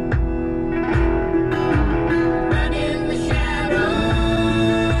 Run in the shadows,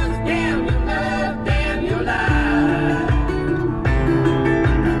 damn your love, damn your life.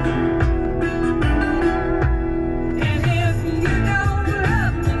 And if you don't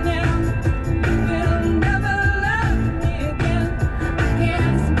love me now, you will never love me again. I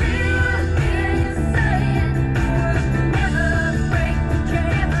can still hear you saying you'll never break the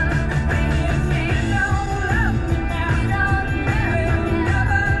chain. And if you don't love me now, you will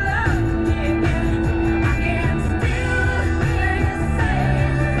never love me again. I can still hear you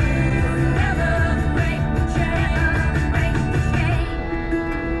saying you'll never break the chain.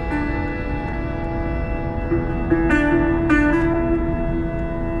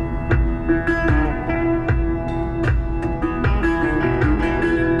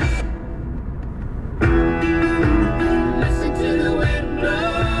 Listen to the wind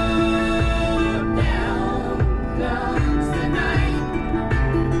blow, down comes the night.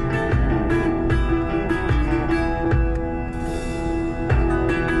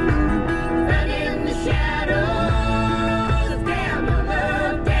 Run in the shadows, damn your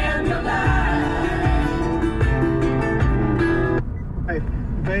love, damn your life.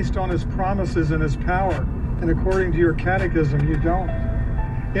 Based on his promises and his power, and according to your catechism, you don't.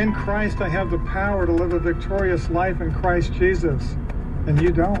 In Christ, I have the power to live a victorious life in Christ Jesus, and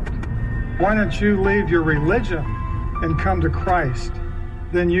you don't. Why don't you leave your religion and come to Christ?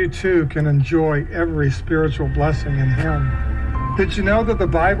 Then you too can enjoy every spiritual blessing in Him. Did you know that the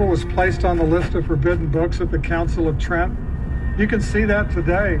Bible was placed on the list of forbidden books at the Council of Trent? You can see that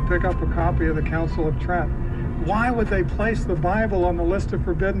today. Pick up a copy of the Council of Trent. Why would they place the Bible on the list of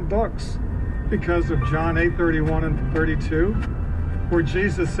forbidden books? Because of John 8:31 and 32, where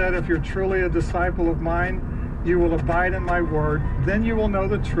Jesus said, if you're truly a disciple of mine, you will abide in my word, then you will know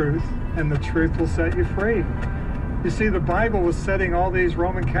the truth, and the truth will set you free. You see, the Bible was setting all these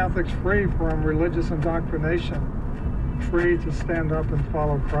Roman Catholics free from religious indoctrination, free to stand up and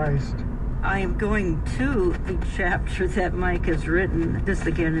follow Christ. I am going to the chapter that Mike has written. This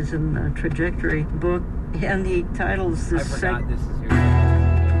again is in the Trajectory book, and he titles I this forgot this is your...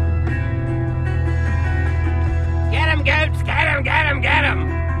 Get him, goats! Get him, get him, get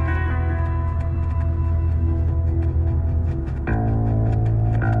him!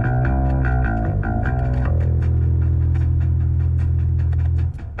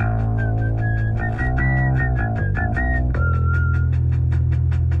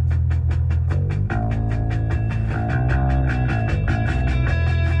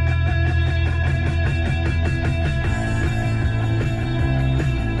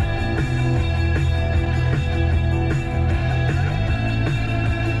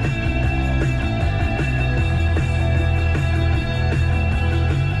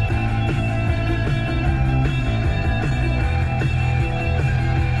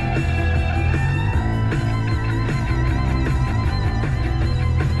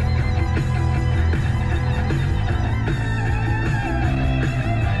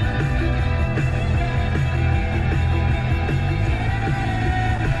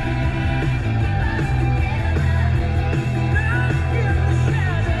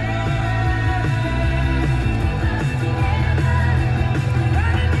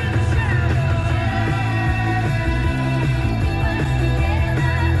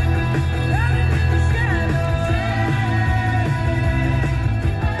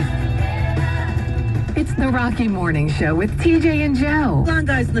 The Rocky Morning Show with TJ and Joe. One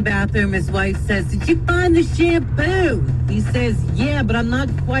guy's in the bathroom. His wife says, "Did you find the shampoo?" He says, "Yeah, but I'm not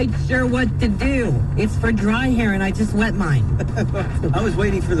quite sure what to do. It's for dry hair and I just wet mine." I was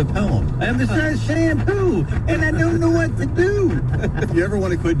waiting for the poem. I have the size shampoo, and I don't know what to do. If you ever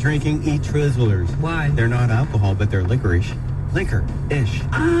want to quit drinking, eat Twizzlers. Why? They're not alcohol, but they're licorice. Liquor-ish.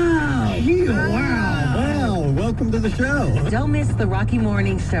 Oh, Wow. Well, welcome to the show. Don't miss the Rocky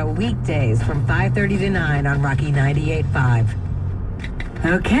Morning Show weekdays from 5:30 to 9 on Rocky 98.5.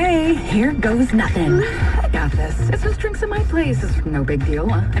 Okay, here goes nothing. I got this. It's just drinks at my place. It's no big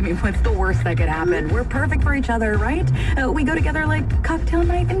deal. I mean, what's the worst that could happen? We're perfect for each other, right? We go together like cocktail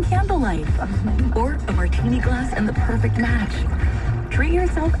night and candlelight. Or a martini glass and the perfect match. Treat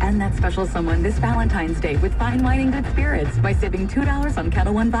yourself and that special someone this Valentine's Day with fine wine and good spirits by saving $2 on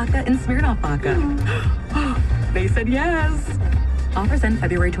Kettle One vodka and Smirnoff vodka. They said yes. Offers end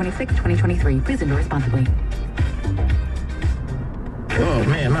February 26, 2023. Please enjoy responsibly. Oh,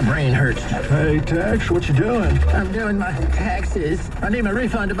 man, my brain hurts. Hey, Tex, what you doing? I'm doing my taxes. I need my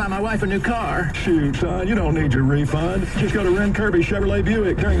refund to buy my wife a new car. Shoot, son, you don't need your refund. Just go to Ren Kirby Chevrolet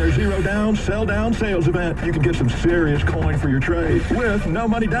Buick during their Zero Down, Sell Down sales event. You can get some serious coin for your trade with no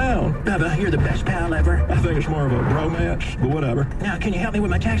money down. Bubba, you're the best pal ever. I think it's more of a bromance, but whatever. Now, can you help me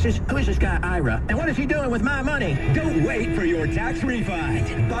with my taxes? Who is this guy, Ira? And what is he doing with my money? Don't wait for your tax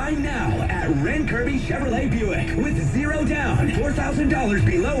refund. Buy now at Ren Kirby Chevrolet Buick with zero down, $4,000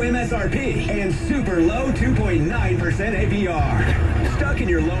 below MSRP, and super low 2.9% APR. Stuck in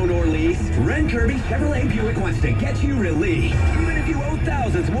your loan or lease? Ren Kirby Chevrolet Buick wants to get you relief, even if you owe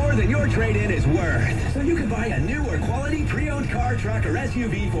thousands more than your trade-in is worth. So you can buy a new or quality pre-owned car, truck, or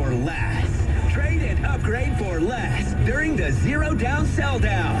SUV for less. Trade and upgrade for less during the Zero Down Sell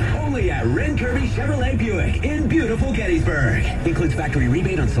Down. Only at Ren Kirby Chevrolet Buick in beautiful Gettysburg. Includes factory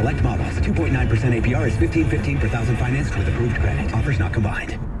rebate on select models. 2.9% APR is $15.15 per thousand financed with approved credit. Offers not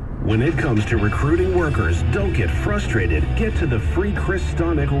combined. When it comes to recruiting workers, don't get frustrated. Get to the free Chris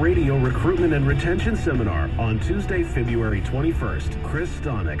Stonick Radio Recruitment and Retention Seminar on Tuesday, February 21st. Chris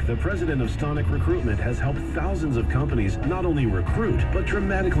Stonick, the president of Stonick Recruitment, has helped thousands of companies not only recruit, but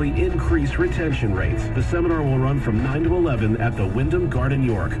dramatically increase retention rates. The seminar will run from 9 to 11 at the Wyndham Garden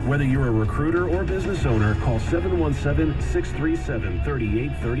York. Whether you're a recruiter or business owner, call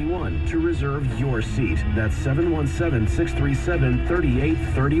 717-637-3831 to reserve your seat. That's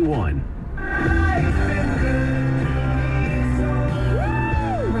 717-637-3831. Rocky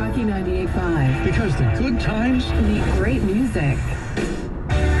 98.5. Because the good times need great music.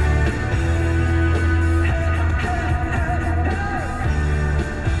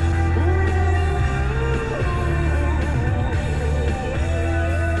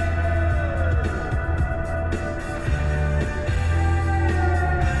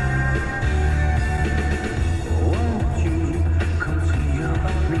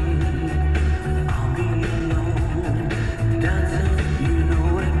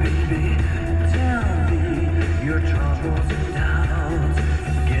 Troubles down.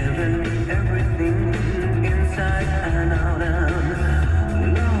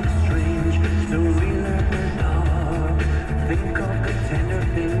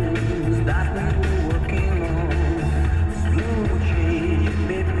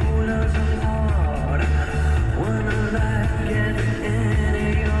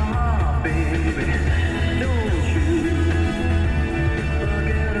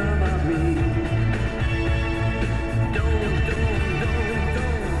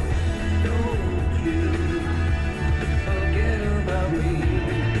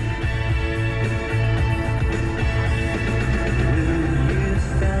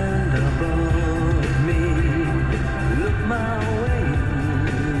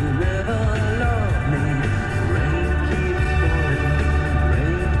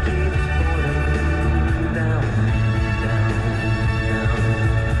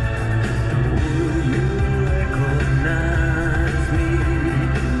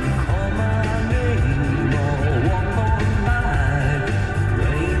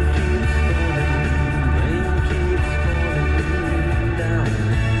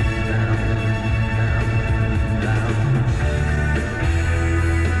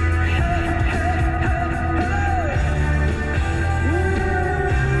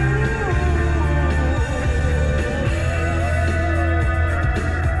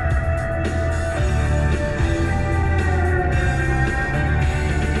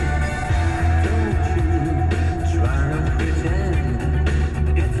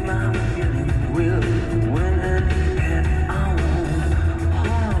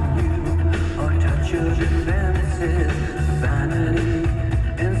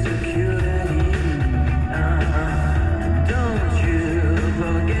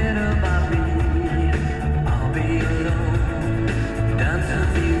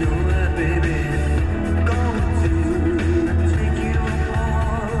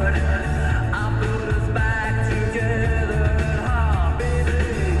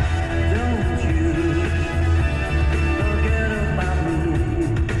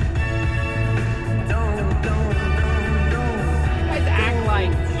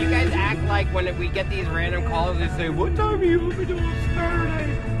 like when we get these random calls that say, "What time are you open till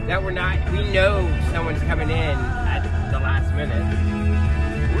Saturday?" That we're not. We know someone's coming in at the last minute.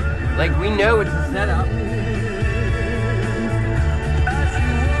 Like we know it's a setup.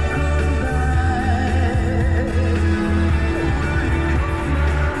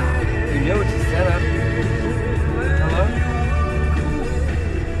 We know it's a setup. Hello?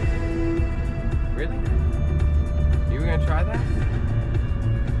 Really? You were gonna try that?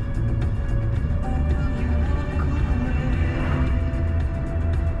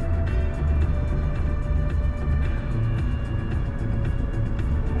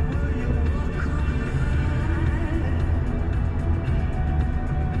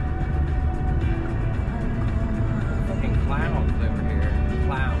 Fucking clowns over here.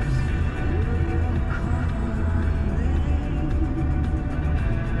 Clowns.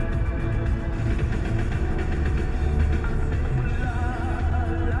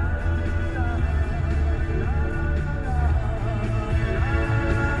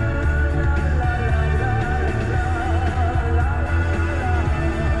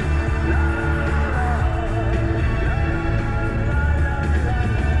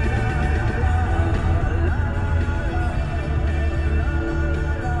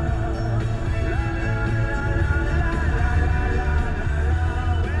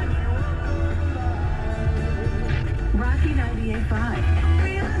 Rocky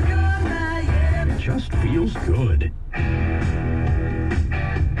 98.5. It just feels good.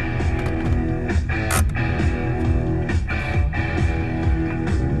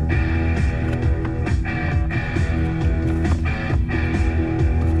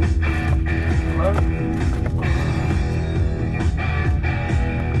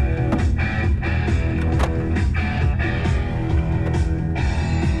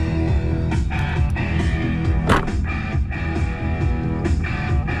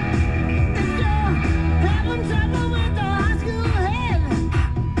 Having trouble with the high school head.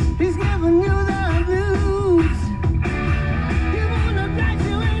 He's giving you the blues. You wanna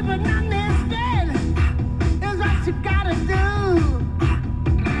graduate, but not instead. Is what you gotta do.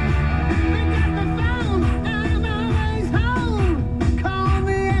 Pick up the phone, I'm always home. Call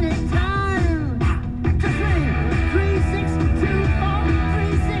me anytime. Just ring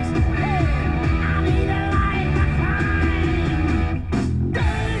 3624368. I need a life of crime.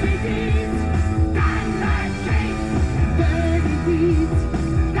 Dirty deeds. Dirty deeds,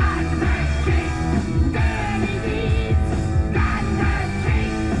 got the cheek. Dirty deeds, got the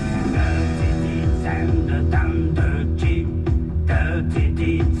cheek. Dirty deeds and the thunder cheek. Dirty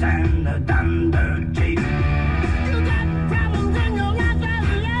deeds and the thunder cheek. You got problems in your life of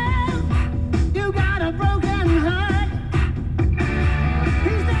love. You got a broken heart.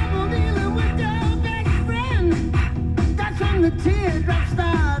 He's double dealing with your best friend. That's when the teardrops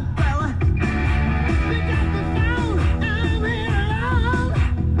start, fella. Pick up the phone, I'm here alone.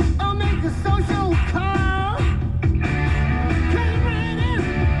 I'll make a social call. Come right in,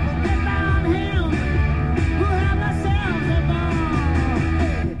 we'll get down him. We'll have ourselves a ball.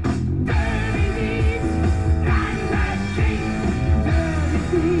 Dirty deeds, got the cheek. Dirty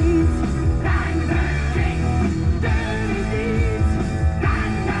deeds, got the cheek. Dirty deeds,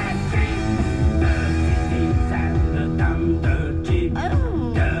 got the cheek. Dirty deeds and the thunder cheek.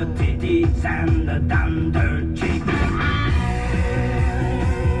 Dirty deeds and the thunder cheek.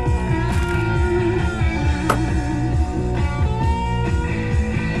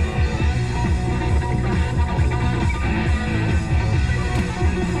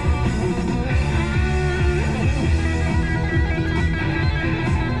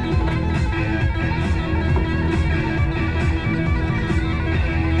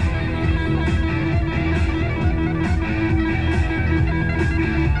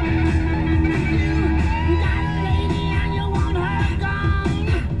 Got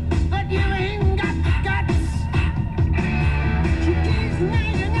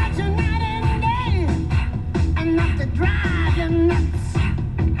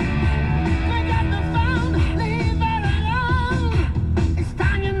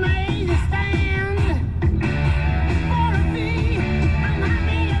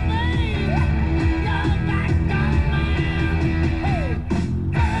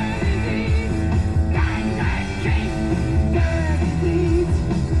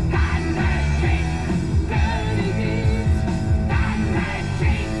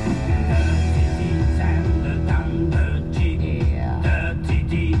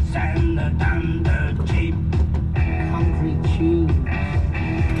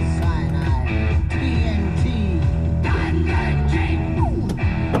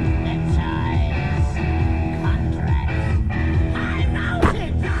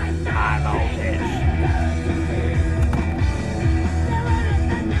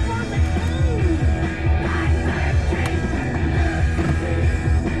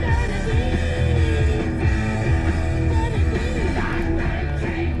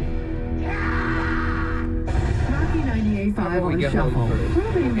Survival we and get home Shuffle. first.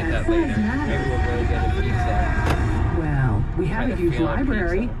 We'll get that later. Maybe we'll go get a pizza. Well, we have a Kinda huge feeling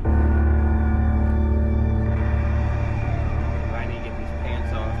library. pizza. I need to get these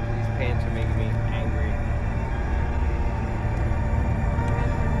pants off. These pants are making me angry.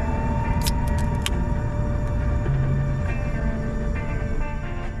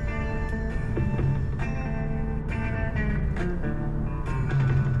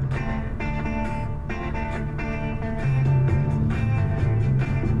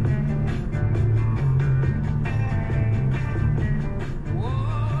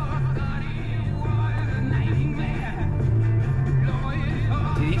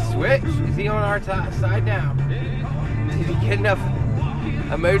 Did he switch? Is he on our side now? Did he get enough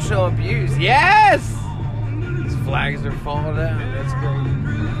emotional abuse? Yes! These flags are falling out. That's great.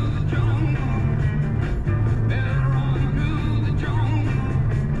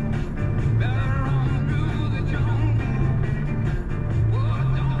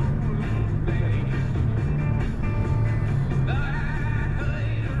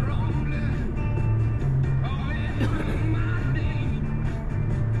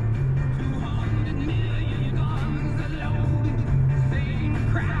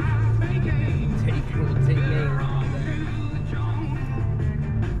 Take names.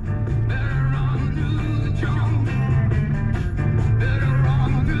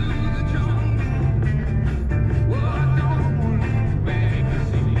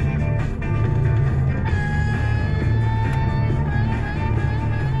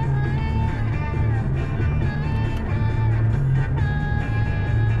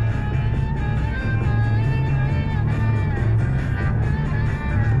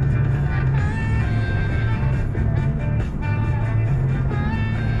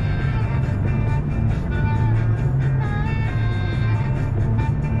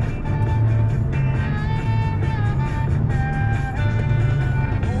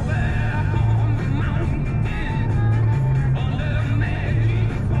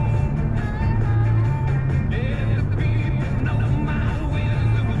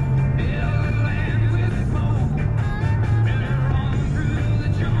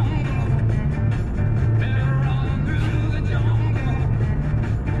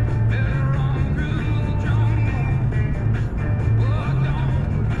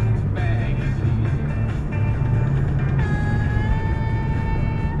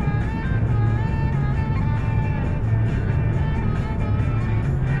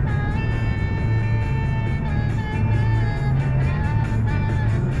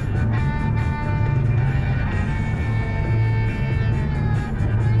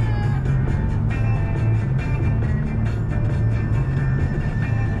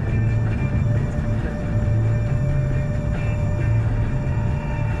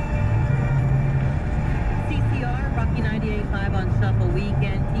 CCR, Rocky 98.5 on Shuffle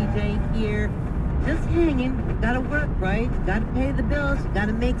Weekend. TJ here. Just hanging. Gotta work, right? Gotta pay the bills.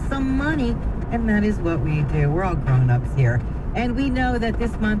 Gotta make some money. And that is what we do. We're all grown-ups here. And we know that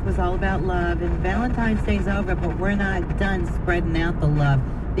this month was all about love. And Valentine's Day's over, but we're not done spreading out the love.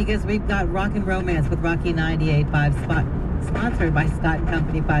 Because we've got Rock and Romance with Rocky 98.5 sponsored by Scott and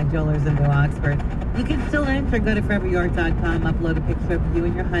Company Fine Jewelers in New Oxford. You can still enter. Go to foreveryours.com, upload a picture of you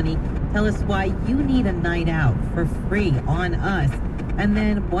and your honey. Tell us why you need a night out for free on us. And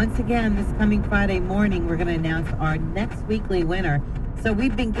then once again, this coming Friday morning, we're going to announce our next weekly winner. So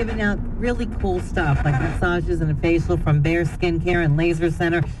we've been giving out really cool stuff like massages and a facial from Bear Skincare and Laser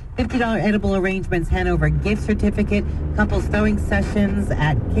Center, $50 edible arrangements, Hanover gift certificate, couples throwing sessions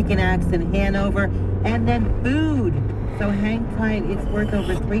at Kickin' Axe in Hanover, and then food. So hang tight. It's worth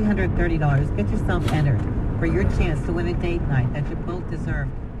over $330. Get yourself entered for your chance to win a date night that you both deserve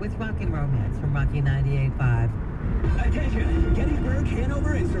with Rock and Romance from Rocky 98.5. Attention! Gettysburg,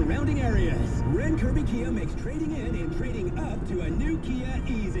 Hanover, and surrounding areas. Ren Kirby Kia makes trading in and trading up to a new Kia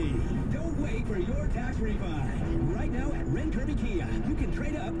easy. Don't wait for your tax refund. Right now at Ren Kirby Kia, you can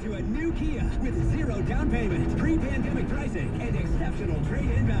trade up to a new Kia with zero down payment, pre-pandemic pricing, and exceptional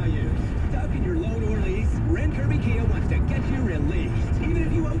trade-in value. Stuck in your loan or lease? Ren Kirby Kia wants to get you released. Even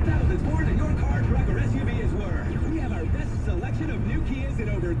if you owe thousands more than your car, truck, or SUV is worth. We have our best selection of new Kias in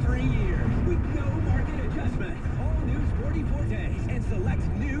over 3 years with no market adjustment. New Sporty Fortes and select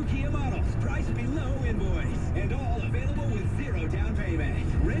new Kia models priced below invoice and all available with zero down payment.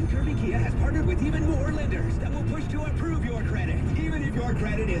 Ren Kirby Kia has partnered with even more lenders that will push to approve your credit, even if your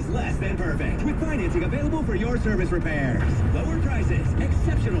credit is less than perfect. With financing available for your service repairs, lower prices,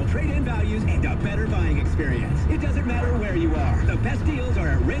 exceptional trade-in values, and a better buying experience. It doesn't matter where you are. The best deals are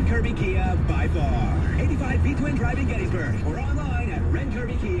at Ren Kirby Kia by far. 85 B-Twin Drive in Gettysburg or online at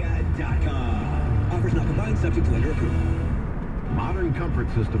renkirbykia.com. Offers not combined, subject to lender approval. Modern Comfort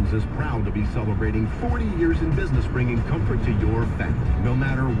Systems is proud to be celebrating 40 years in business bringing comfort to your family. No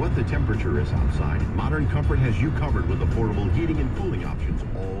matter what the temperature is outside, Modern Comfort has you covered with affordable heating and cooling options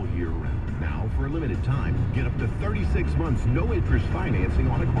all year round. Now, for a limited time, get up to 36 months no-interest financing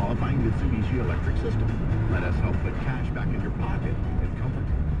on a qualifying Mitsubishi electric system. Let us help put cash back in your pocket and comfort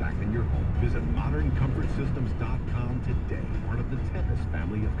back in your home. Visit moderncomfortsystems.com today, part of the Tempest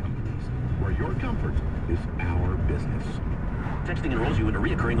family of companies, where your comfort is our business. Texting enrolls you into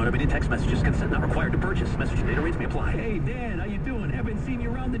reoccurring automated text messages. Consent not required to purchase. Message and data rates may apply. Hey, Dan, how you doing? Haven't seen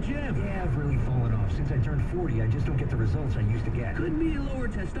you around the gym. Yeah, I've really fallen off. Since I turned 40, I just don't get the results I used to get. Could be lower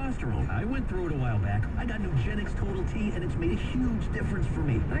testosterone. I went through it a while back. I got Nugenix Total T, and it's made a huge difference for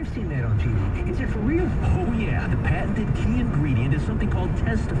me. I've seen that on TV. Is it for real? Oh, yeah. The patented key ingredient is something called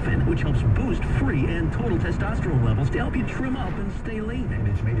Testofen, which helps boost free and total testosterone levels to help you trim up and stay lean. And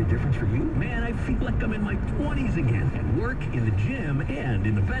it's made a difference for you? Man, I feel like I'm in my 20s again. At work, in the gym, and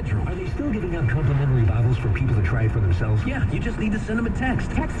in the bedroom. Are they still giving out complimentary bottles for people to try it for themselves? Yeah, you just need to send them a text.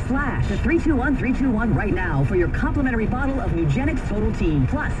 Text FLASH to 321-321 right now for your complimentary bottle of Nugenix Total T.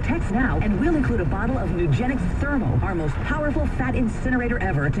 Plus, text now and we'll include a bottle of Nugenix Thermo, our most powerful fat incinerator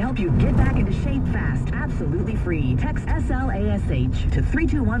ever, to help you get back into shape fast. Absolutely free. Text SLASH to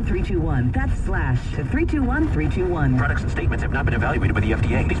 321-321. That's slash to 321-321. Products and statements have not been evaluated by the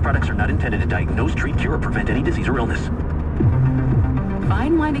FDA. These products are not intended to diagnose, treat, cure, or prevent any disease or illness.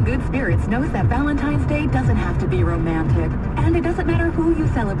 Fine Wine and Good Spirits knows that Valentine's Day doesn't have to be romantic. And it doesn't matter who you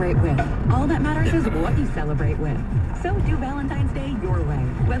celebrate with. All that matters is what you celebrate with. So do Valentine's Day your way.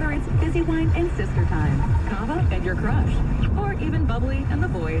 Whether it's fizzy wine and sister time, kava and your crush, or even bubbly and the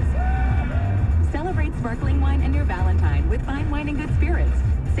boys. Celebrate sparkling wine and your Valentine with Fine Wine and Good Spirits.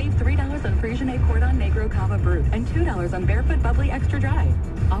 Save $3 on Frisian Cordon Negro Cava Brut and $2 on Barefoot Bubbly Extra Dry.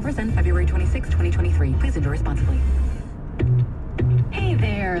 Offers end February 26, 2023. Please enjoy responsibly. Hey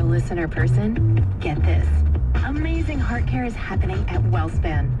there, listener person. Get this. Amazing heart care is happening at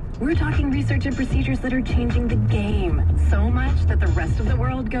WellSpan. We're talking research and procedures that are changing the game so much that the rest of the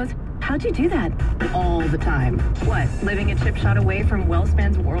world goes, how'd you do that? All the time. What, living a chip shot away from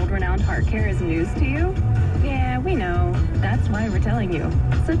WellSpan's world-renowned heart care is news to you? Yeah, we know. That's why we're telling you.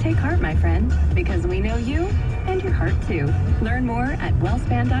 So take heart, my friend, because we know you and your heart too. Learn more at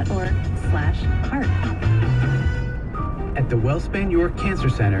wellspan.org/heart. At the WellSpan York Cancer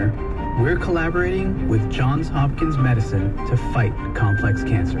Center, we're collaborating with Johns Hopkins Medicine to fight complex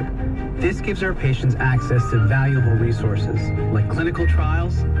cancer. This gives our patients access to valuable resources like clinical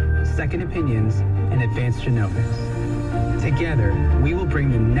trials, second opinions, and advanced genomics. Together, we will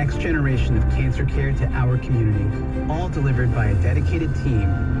bring the next generation of cancer care to our community, all delivered by a dedicated team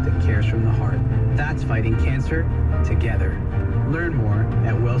that cares from the heart. That's fighting cancer together. Learn more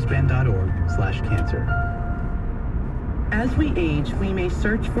at wellspan.org/cancer. As we age, we may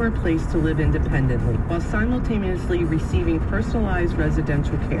search for a place to live independently while simultaneously receiving personalized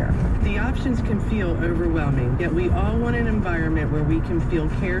residential care. The options can feel overwhelming, yet we all want an environment where we can feel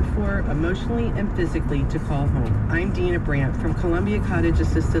cared for emotionally and physically to call home. I'm Dina Brandt from Columbia Cottage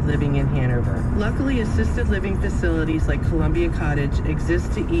Assisted Living in Hanover. Luckily, assisted living facilities like Columbia Cottage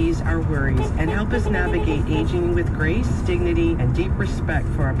exist to ease our worries and help us navigate aging with grace, dignity, and deep respect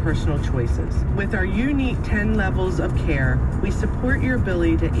for our personal choices. With our unique 10 levels of care, we support your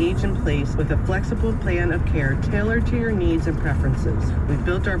ability to age in place with a flexible plan of care tailored to your needs and preferences. We've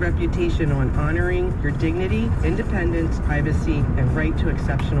built our reputation on honoring your dignity, independence, privacy, and right to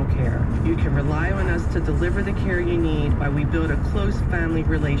exceptional care. You can rely on us to deliver the care you need while we build a close family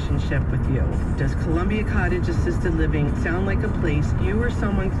relationship with you. Does Columbia Cottage Assisted Living sound like a place you or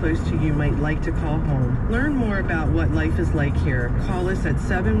someone close to you might like to call home? Learn more about what life is like here. Call us at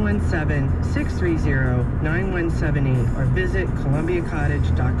 717-630-9178 or visit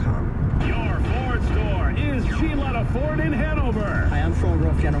columbiacottage.com. Your Ford store is Giletta Ford in Hanover. Hi, I'm Sean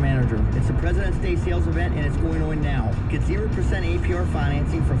Groff, General Manager. It's the President's Day sales event, and it's going on now. Get 0% APR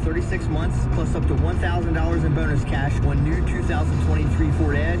financing for 36 months, plus up to $1,000 in bonus cash on new 2023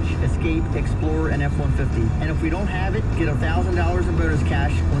 Ford Edge, Escape, Explorer, and F-150. And if we don't have it, get $1,000 in bonus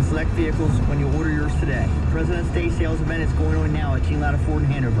cash on select vehicles when you order yours today. President's Day sales event is going on now at Giletta Ford in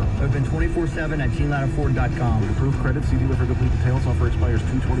Hanover. Open 24/7 at GilettaFord.com. Approved credit, see dealer for complete details. Offer expires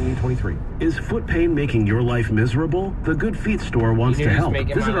 2/28/23. Is foot pain making your life miserable? The Good Feet store wants to help.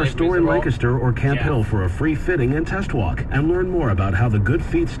 Visit our store in Lancaster or Camp Hill for a free fitting and test walk, and learn more about how the Good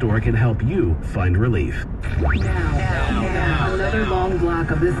Feet store can help you find relief. Now, another long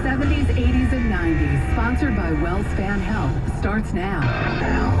block of the 70s, 80s, and 90s, sponsored by WellSpan Health, starts now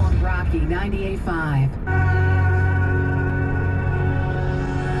on Rocky 98.5.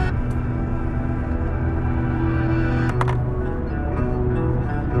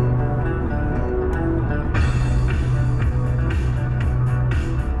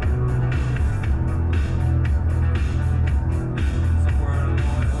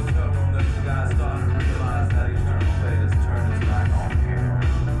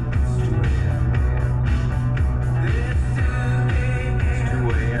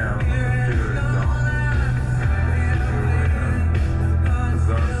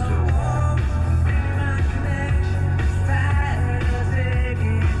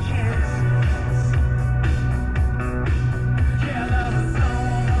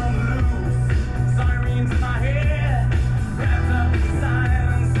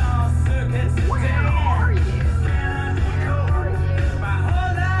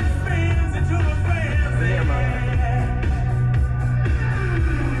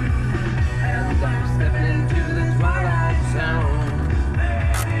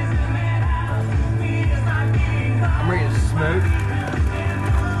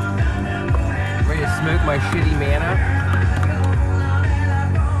 shitty mana.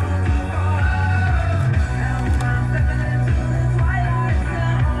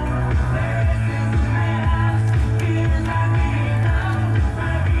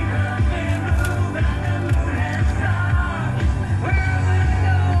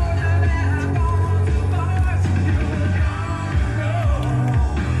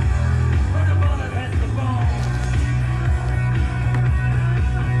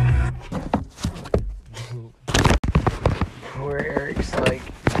 Where Eric's like,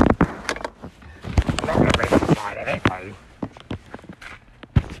 I'm not gonna break the side of anybody.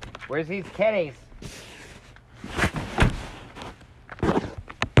 Where's these kitties?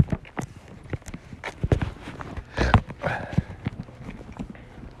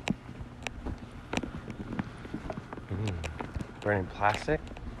 Burning plastic.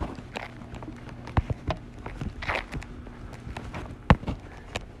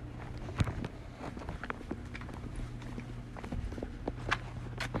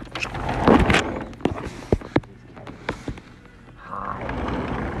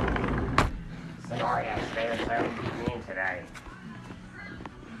 Sorry, I stayed so mean today.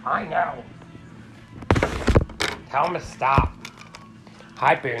 I know. Tell him to stop.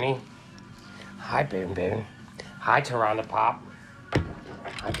 Hi, Booney. Hi, Boon Boon. Hi, Toronto Pop.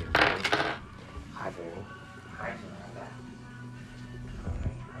 Hi, Boon Boon. Hi, Booney. Hi, Toronto.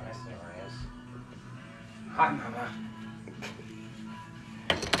 Hi, Sirius. Hi, Mama.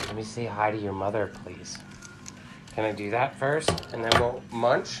 Let me say hi to your mother, please. Can I do that first? And then we'll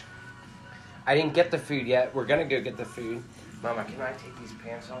munch? I didn't get the food yet. We're gonna go get the food. Mama, can I take these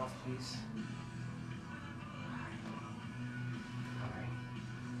pants off, please?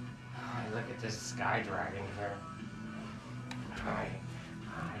 Hi, look at this sky dragon here. Hi.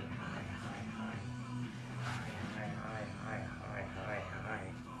 Hi, hi, hi, hi. Hi, hi, hi, hi, hi, hi.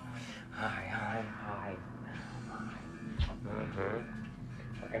 Hi, hi, hi. Mm-hmm.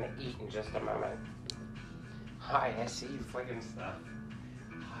 We're gonna eat in just a moment. Hi, I see you flicking stuff.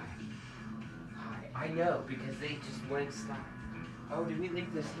 I know, because they just wouldn't stop. Oh, did we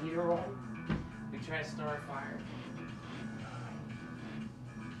leave this heater on? We tried to start a fire.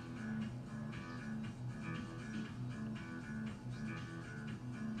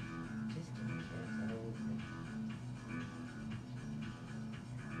 Just give me kids, I don't think.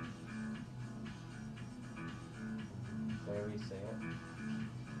 Where we say it?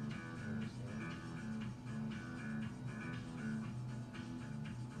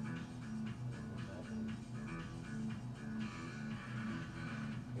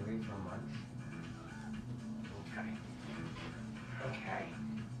 For lunch. Okay. Okay.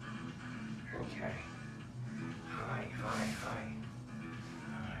 Okay. Hi, hi, hi.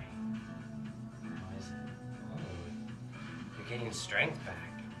 Hi. How is it? Oh. You're getting strength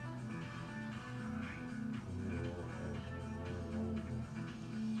back.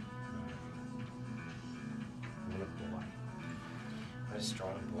 What a boy. What a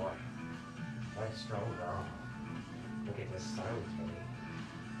strong boy. What a strong girl. Look at this sun, Kitty.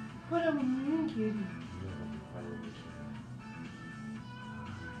 What a mean kitty. You're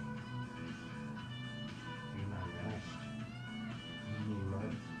not nourished.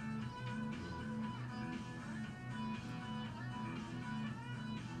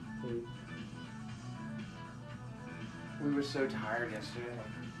 We were so tired yesterday.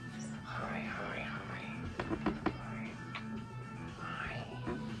 Hi, hi, hi. Hi. Hi.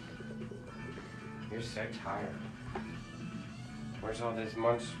 You're so tired. Where's all these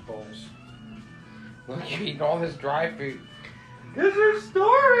munch bowls? Look, you're eating all this dry food. This is story.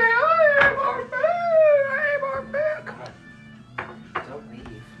 I am our food. I am our food. Come on. Don't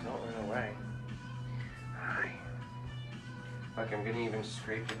leave. Don't run away. Hi. Look, I'm gonna even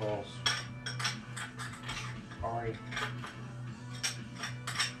scrape the bowls. Alright.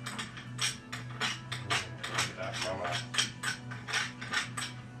 Look at that, Mama.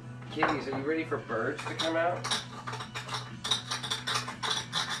 Kitties, are you ready for birds to come out?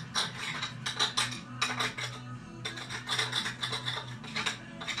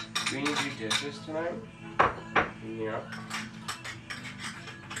 Do we need to do dishes tonight? Yeah.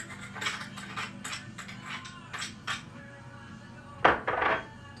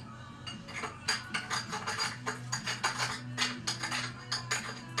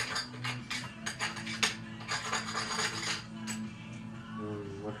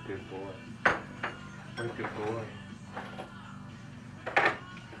 What a good boy. What a good boy.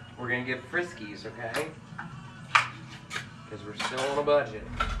 We're gonna get Friskies, okay? Because we're still on a budget.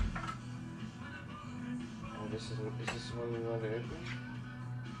 Oh, is this the one we want to open?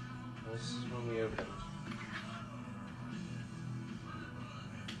 Oh, this is one we opened.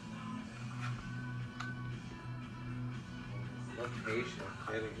 Patient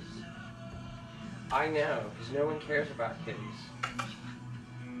kitties. I know, because no one cares about kitties.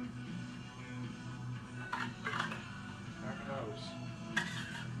 How comes?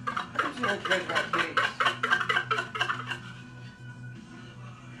 How comes no one cares about kitties?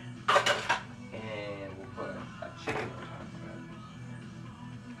 And we'll put a chicken on top of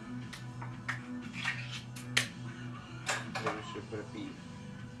it. Maybe we should put a beef.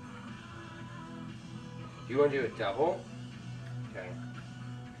 Do you want to do a double? Okay.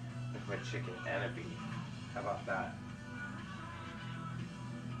 We'll put chicken and a beef. How about that?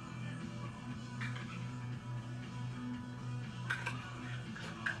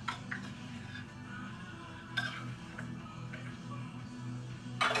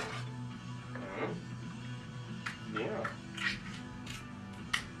 Yeah.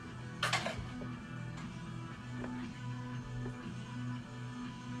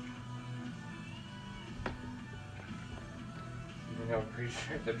 You know, I'm pretty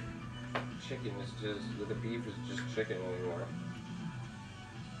sure the chicken is just, the beef is just chicken anymore.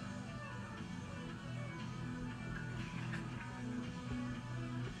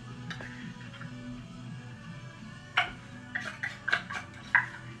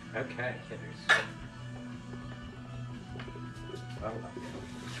 Okay, kiddies. Oh.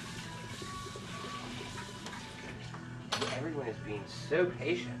 Everyone is being so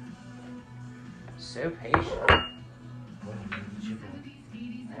patient. So patient.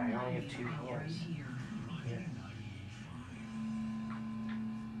 I only have 2 hands. Here.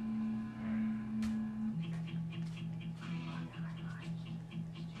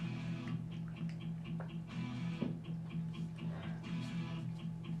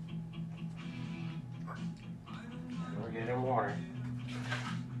 We're getting water.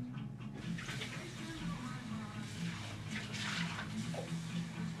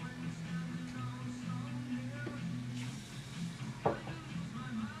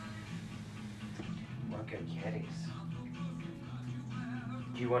 Workin kitties.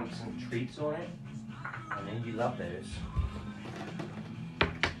 Do you want some treats on it? I know you love those.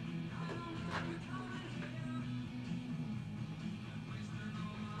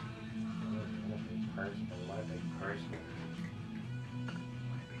 What a big person.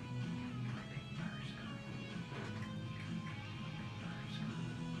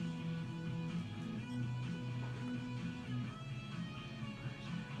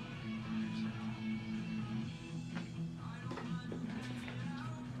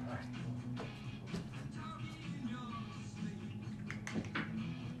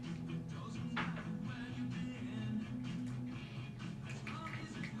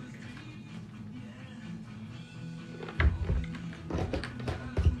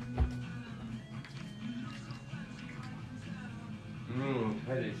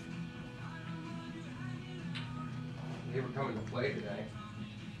 Kitties. They were coming to play today.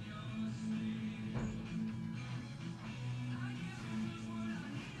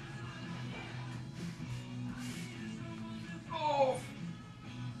 Oh!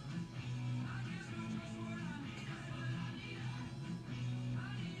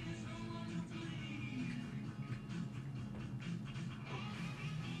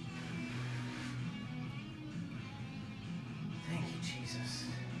 Thank you, Jesus.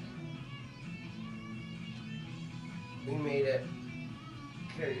 We made it.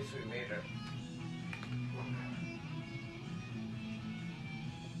 Kitties, we made it.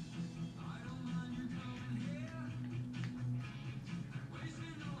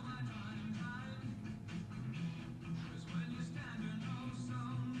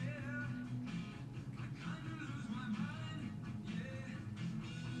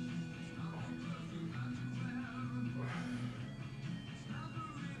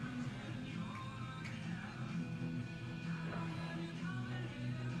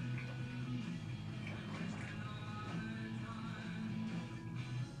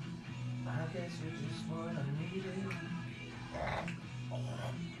 I guess you're just what I needed.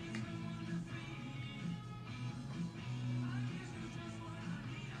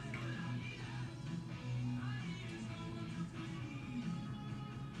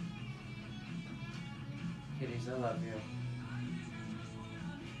 Kitties, I love you.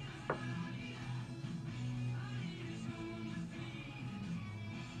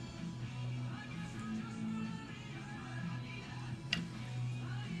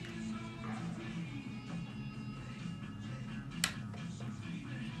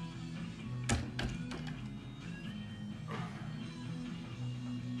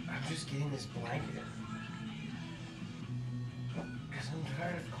 I'm just getting this blanket because I'm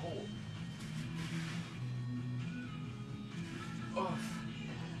tired of cold. Oh,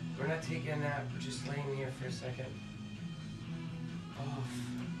 we're not taking a nap. We're just laying here for a second.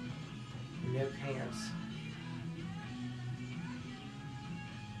 no pants.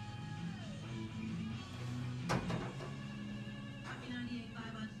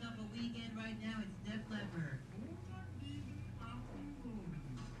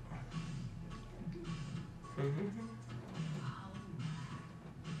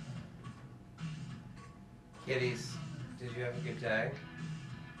 Kitties, did you have a good day?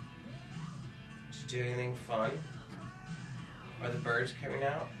 Did you do anything fun? Are the birds coming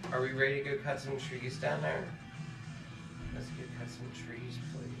out? Are we ready to go cut some trees down there? Let's go cut some trees,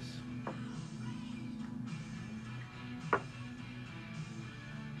 please.